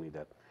tu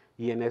comunidad.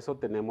 Y en eso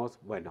tenemos,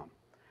 bueno,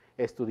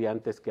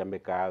 estudiantes que han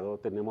becado,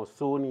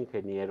 tenemos un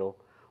ingeniero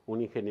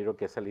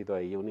que ha salido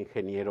ahí, un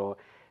ingeniero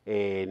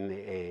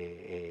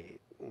que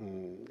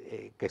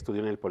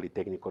estudió en el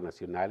Politécnico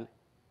Nacional,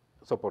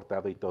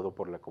 soportado y todo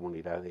por la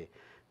comunidad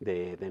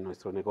de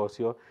nuestro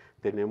negocio.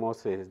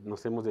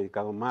 Nos hemos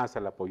dedicado más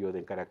al apoyo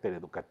de carácter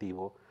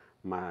educativo,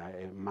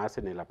 más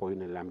en el apoyo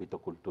en el ámbito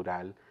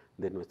cultural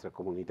de nuestra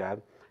comunidad.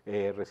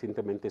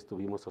 Recientemente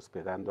estuvimos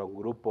hospedando a un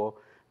grupo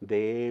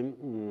de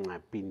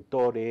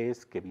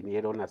pintores que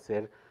vinieron a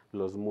hacer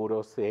los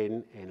muros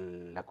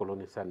en la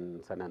colonia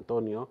San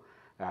Antonio,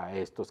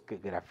 estos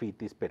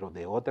grafitis, pero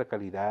de otra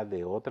calidad,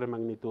 de otra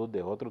magnitud,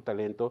 de otro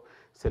talento,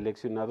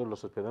 seleccionados,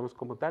 los hospedamos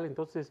como tal.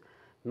 Entonces,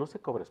 no se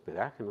cobra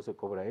hospedaje, no se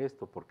cobra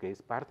esto, porque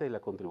es parte de la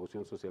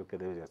contribución social que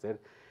debes de hacer.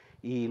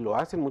 Y lo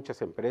hacen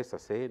muchas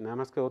empresas, nada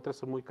más que otras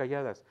son muy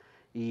calladas.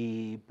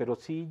 Pero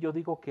sí, yo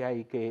digo que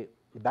hay que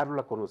darlo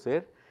a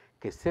conocer,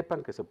 que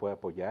sepan que se puede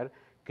apoyar,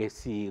 que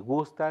si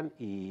gustan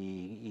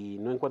y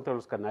no encuentran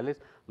los canales,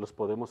 los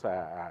podemos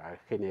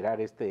generar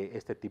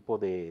este tipo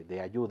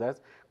de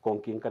ayudas,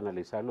 con quién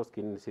canalizarlos,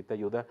 quién necesita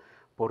ayuda,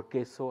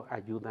 porque eso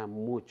ayuda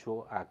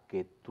mucho a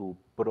que tu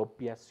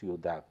propia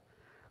ciudad,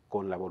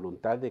 con la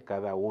voluntad de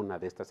cada una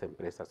de estas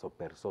empresas o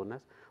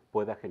personas,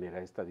 pueda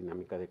generar esta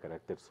dinámica de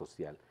carácter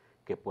social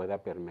que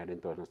pueda permear en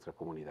toda nuestra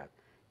comunidad.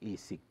 Y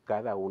si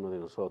cada uno de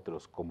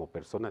nosotros, como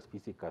personas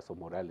físicas o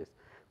morales,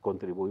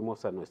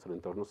 contribuimos a nuestro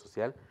entorno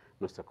social,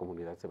 nuestra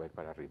comunidad se va a ir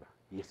para arriba.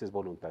 Y esa es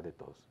voluntad de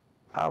todos.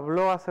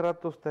 Habló hace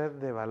rato usted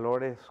de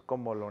valores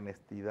como la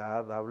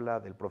honestidad, habla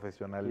del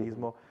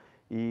profesionalismo,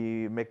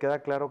 y me queda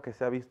claro que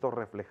se ha visto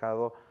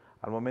reflejado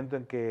al momento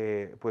en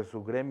que pues,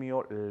 su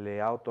gremio le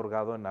ha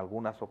otorgado en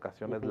algunas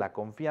ocasiones la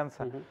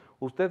confianza.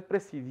 Usted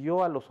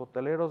presidió a los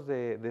hoteleros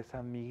de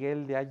San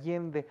Miguel de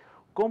Allende.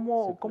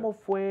 ¿Cómo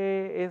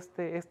fue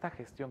esta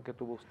gestión que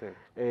tuvo usted?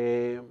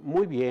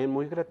 Muy bien,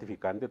 muy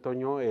gratificante,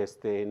 Toño.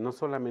 No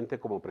solamente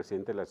como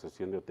presidente de la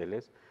Asociación de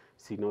Hoteles,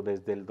 sino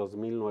desde el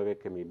 2009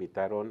 que me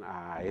invitaron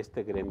a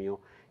este gremio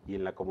y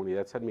en la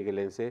comunidad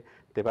sanmiguelense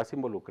te vas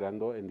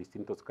involucrando en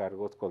distintos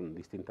cargos con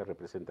distintas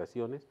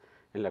representaciones.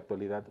 En la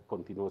actualidad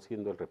continúo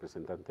siendo el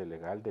representante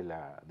legal de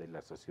la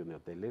Asociación de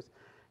Hoteles.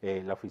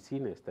 La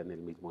oficina está en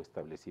el mismo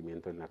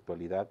establecimiento en la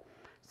actualidad.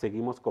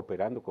 Seguimos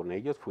cooperando con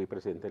ellos. Fui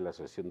presidente de la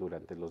asociación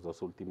durante los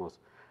 2 últimos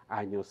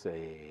años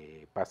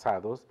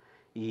pasados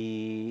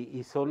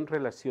y son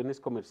relaciones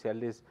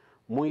comerciales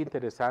muy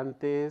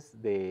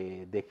interesantes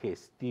de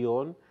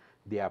gestión,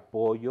 de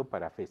apoyo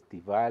para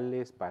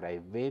festivales, para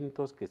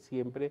eventos que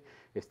siempre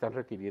están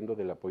requiriendo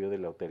del apoyo de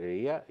la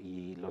hotelería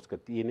y los que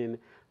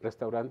tienen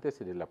restaurantes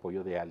en el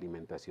apoyo de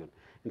alimentación.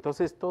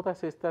 Entonces,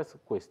 todas estas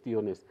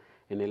cuestiones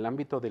en el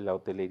ámbito de la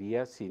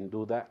hotelería sin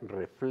duda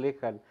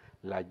reflejan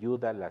la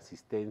ayuda, la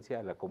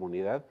asistencia a la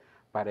comunidad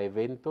para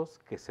eventos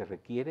que se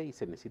requiere y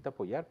se necesita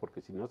apoyar, porque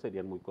si no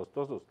serían muy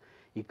costosos.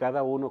 Y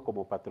cada uno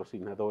como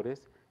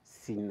patrocinadores,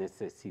 sin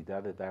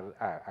necesidad de dar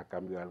a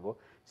cambio algo,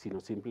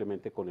 sino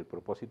simplemente con el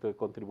propósito de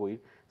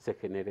contribuir, se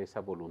genera esa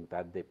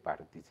voluntad de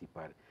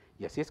participar.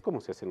 Y así es como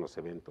se hacen los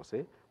eventos,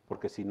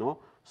 porque si no,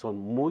 son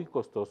muy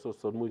costosos,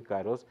 son muy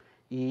caros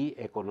y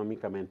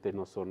económicamente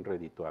no son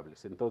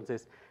redituables.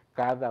 Entonces,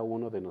 cada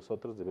uno de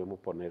nosotros debemos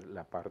poner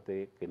la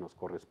parte que nos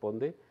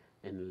corresponde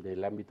en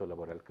el ámbito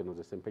laboral que nos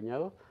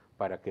desempeñado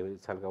para que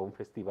salga un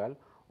festival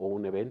o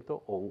un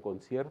evento o un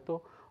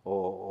concierto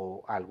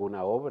o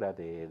alguna obra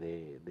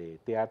de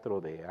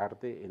teatro, de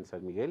arte en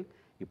San Miguel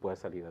y pueda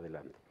salir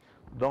adelante.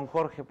 Don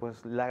Jorge,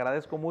 pues le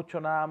agradezco mucho.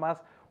 Nada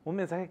más un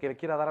mensaje que le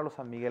quiera dar a los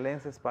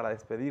sanmiguelenses para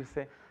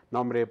despedirse.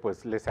 No, hombre,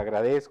 pues les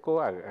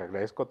agradezco,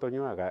 agradezco a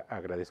Toño,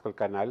 agradezco al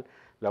canal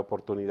la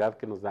oportunidad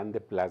que nos dan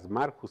de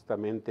plasmar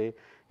justamente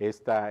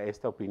esta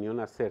opinión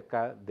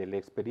acerca de la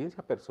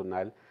experiencia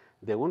personal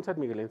de un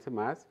sanmiguelense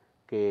más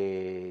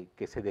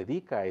que se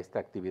dedica a esta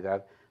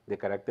actividad de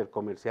carácter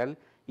comercial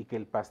y que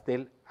el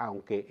pastel,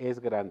 aunque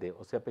es grande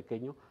o sea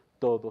pequeño,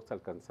 todos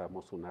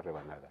alcanzamos una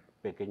rebanada.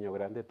 Pequeño o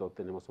grande, todos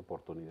tenemos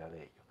oportunidad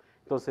de ello.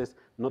 Entonces,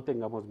 no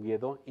tengamos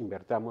miedo,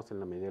 invertamos en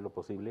la medida de lo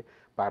posible,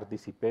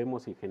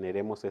 participemos y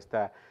generemos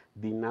esta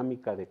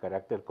dinámica de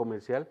carácter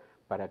comercial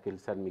para que el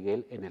San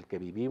Miguel en el que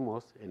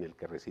vivimos, en el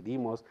que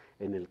residimos,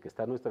 en el que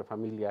está nuestra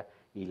familia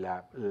y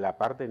la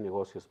parte de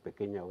negocios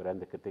pequeña o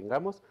grande que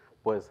tengamos,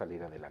 pueda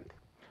salir adelante.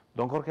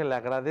 Don Jorge, le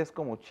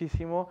agradezco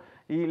muchísimo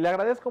y le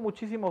agradezco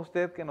muchísimo a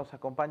usted que nos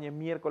acompañe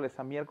miércoles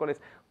a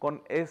miércoles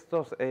con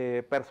estos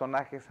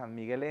personajes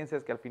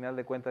sanmiguelenses que al final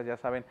de cuentas ya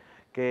saben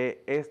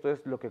que esto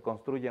es lo que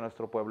construye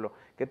nuestro pueblo.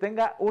 Que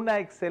tenga una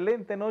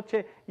excelente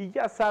noche y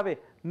ya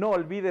sabe, no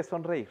olvide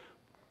sonreír.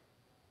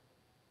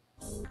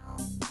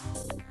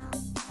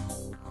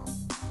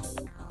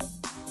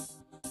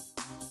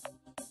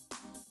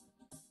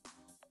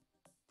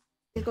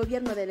 El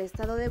gobierno del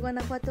estado de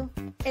Guanajuato,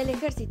 el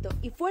Ejército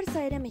y Fuerza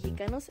Aérea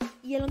Mexicanos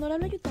y el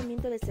Honorable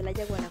Ayuntamiento de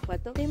Celaya,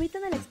 Guanajuato, te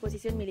invitan a la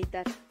exposición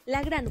militar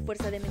La Gran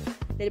Fuerza de México,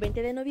 del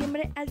 20 de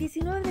noviembre al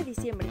 19 de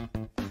diciembre,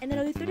 en el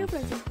Auditorio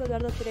Francisco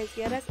Eduardo Tres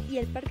Guerras y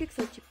el Parque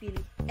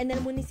Xochipilli, en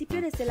el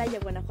municipio de Celaya,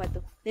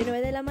 Guanajuato, de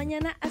 9 de la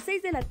mañana a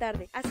 6 de la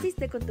tarde.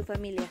 Asiste con tu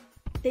familia.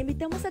 Te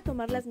invitamos a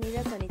tomar las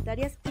medidas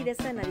sanitarias y de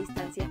sana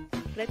distancia.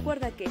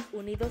 Recuerda que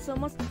unidos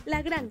somos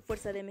la Gran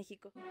Fuerza de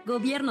México.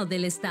 Gobierno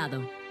del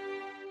Estado.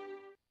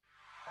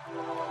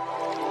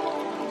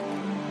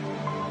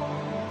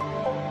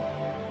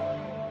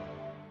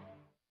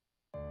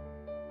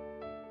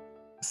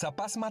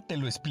 Zapasma te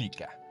lo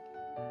explica.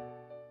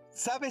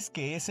 ¿Sabes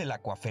qué es el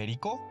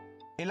acuaférico?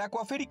 El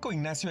acuaférico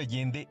Ignacio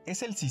Allende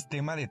es el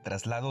sistema de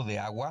traslado de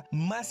agua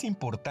más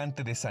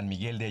importante de San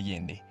Miguel de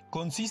Allende.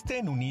 Consiste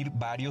en unir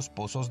varios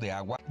pozos de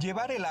agua,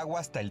 llevar el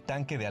agua hasta el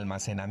tanque de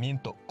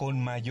almacenamiento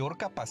con mayor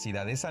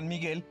capacidad de San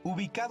Miguel,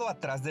 ubicado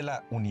atrás de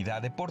la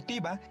unidad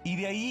deportiva, y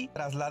de ahí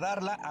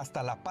trasladarla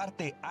hasta la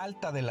parte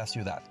alta de la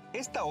ciudad.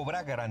 Esta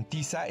obra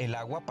garantiza el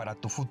agua para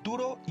tu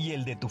futuro y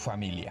el de tu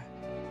familia.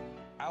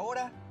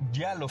 Ahora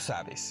ya lo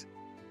sabes.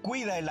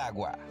 Cuida el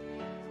agua.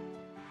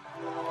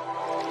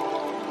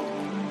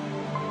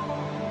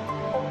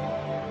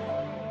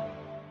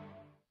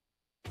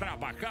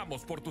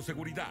 Trabajamos por tu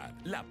seguridad.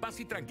 La paz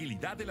y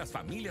tranquilidad de las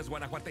familias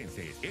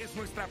guanajuatenses es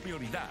nuestra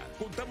prioridad.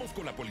 Contamos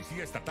con la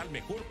policía estatal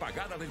mejor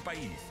pagada del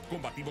país.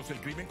 Combatimos el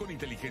crimen con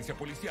inteligencia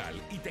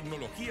policial y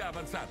tecnología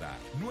avanzada.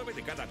 9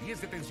 de cada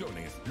 10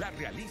 detenciones las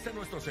realizan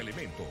nuestros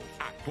elementos.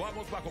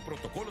 Actuamos bajo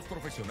protocolos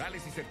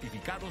profesionales y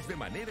certificados de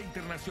manera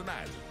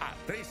internacional. A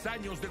 3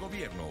 años de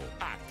gobierno,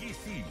 aquí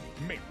sí,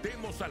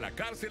 metemos a la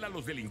cárcel a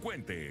los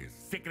delincuentes.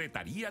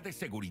 Secretaría de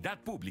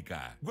Seguridad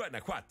Pública,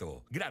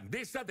 Guanajuato,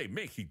 Grandeza de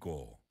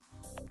México.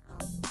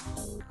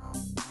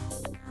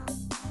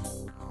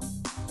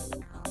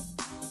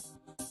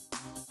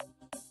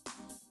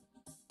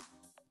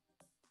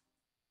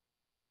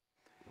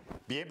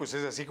 Bien, pues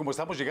es así como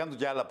estamos llegando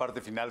ya a la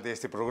parte final de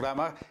este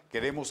programa.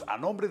 Queremos, a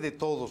nombre de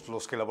todos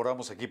los que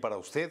elaboramos aquí para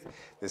usted,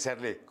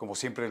 desearle, como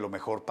siempre, lo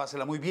mejor.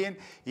 Pásela muy bien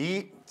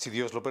y, si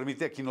Dios lo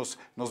permite, aquí nos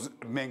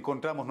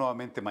encontramos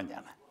nuevamente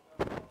mañana.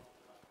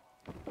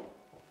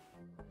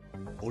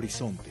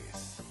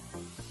 Horizontes.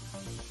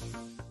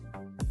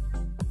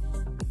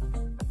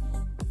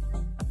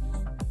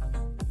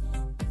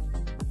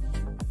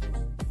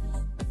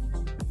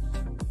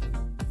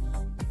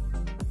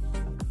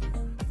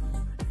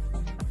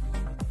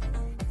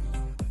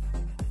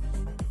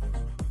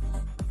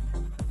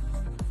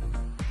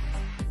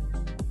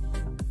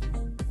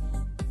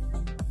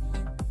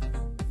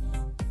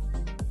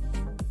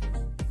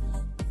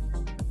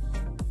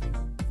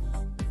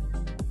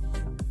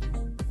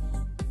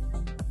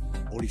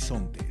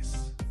 Horizontes.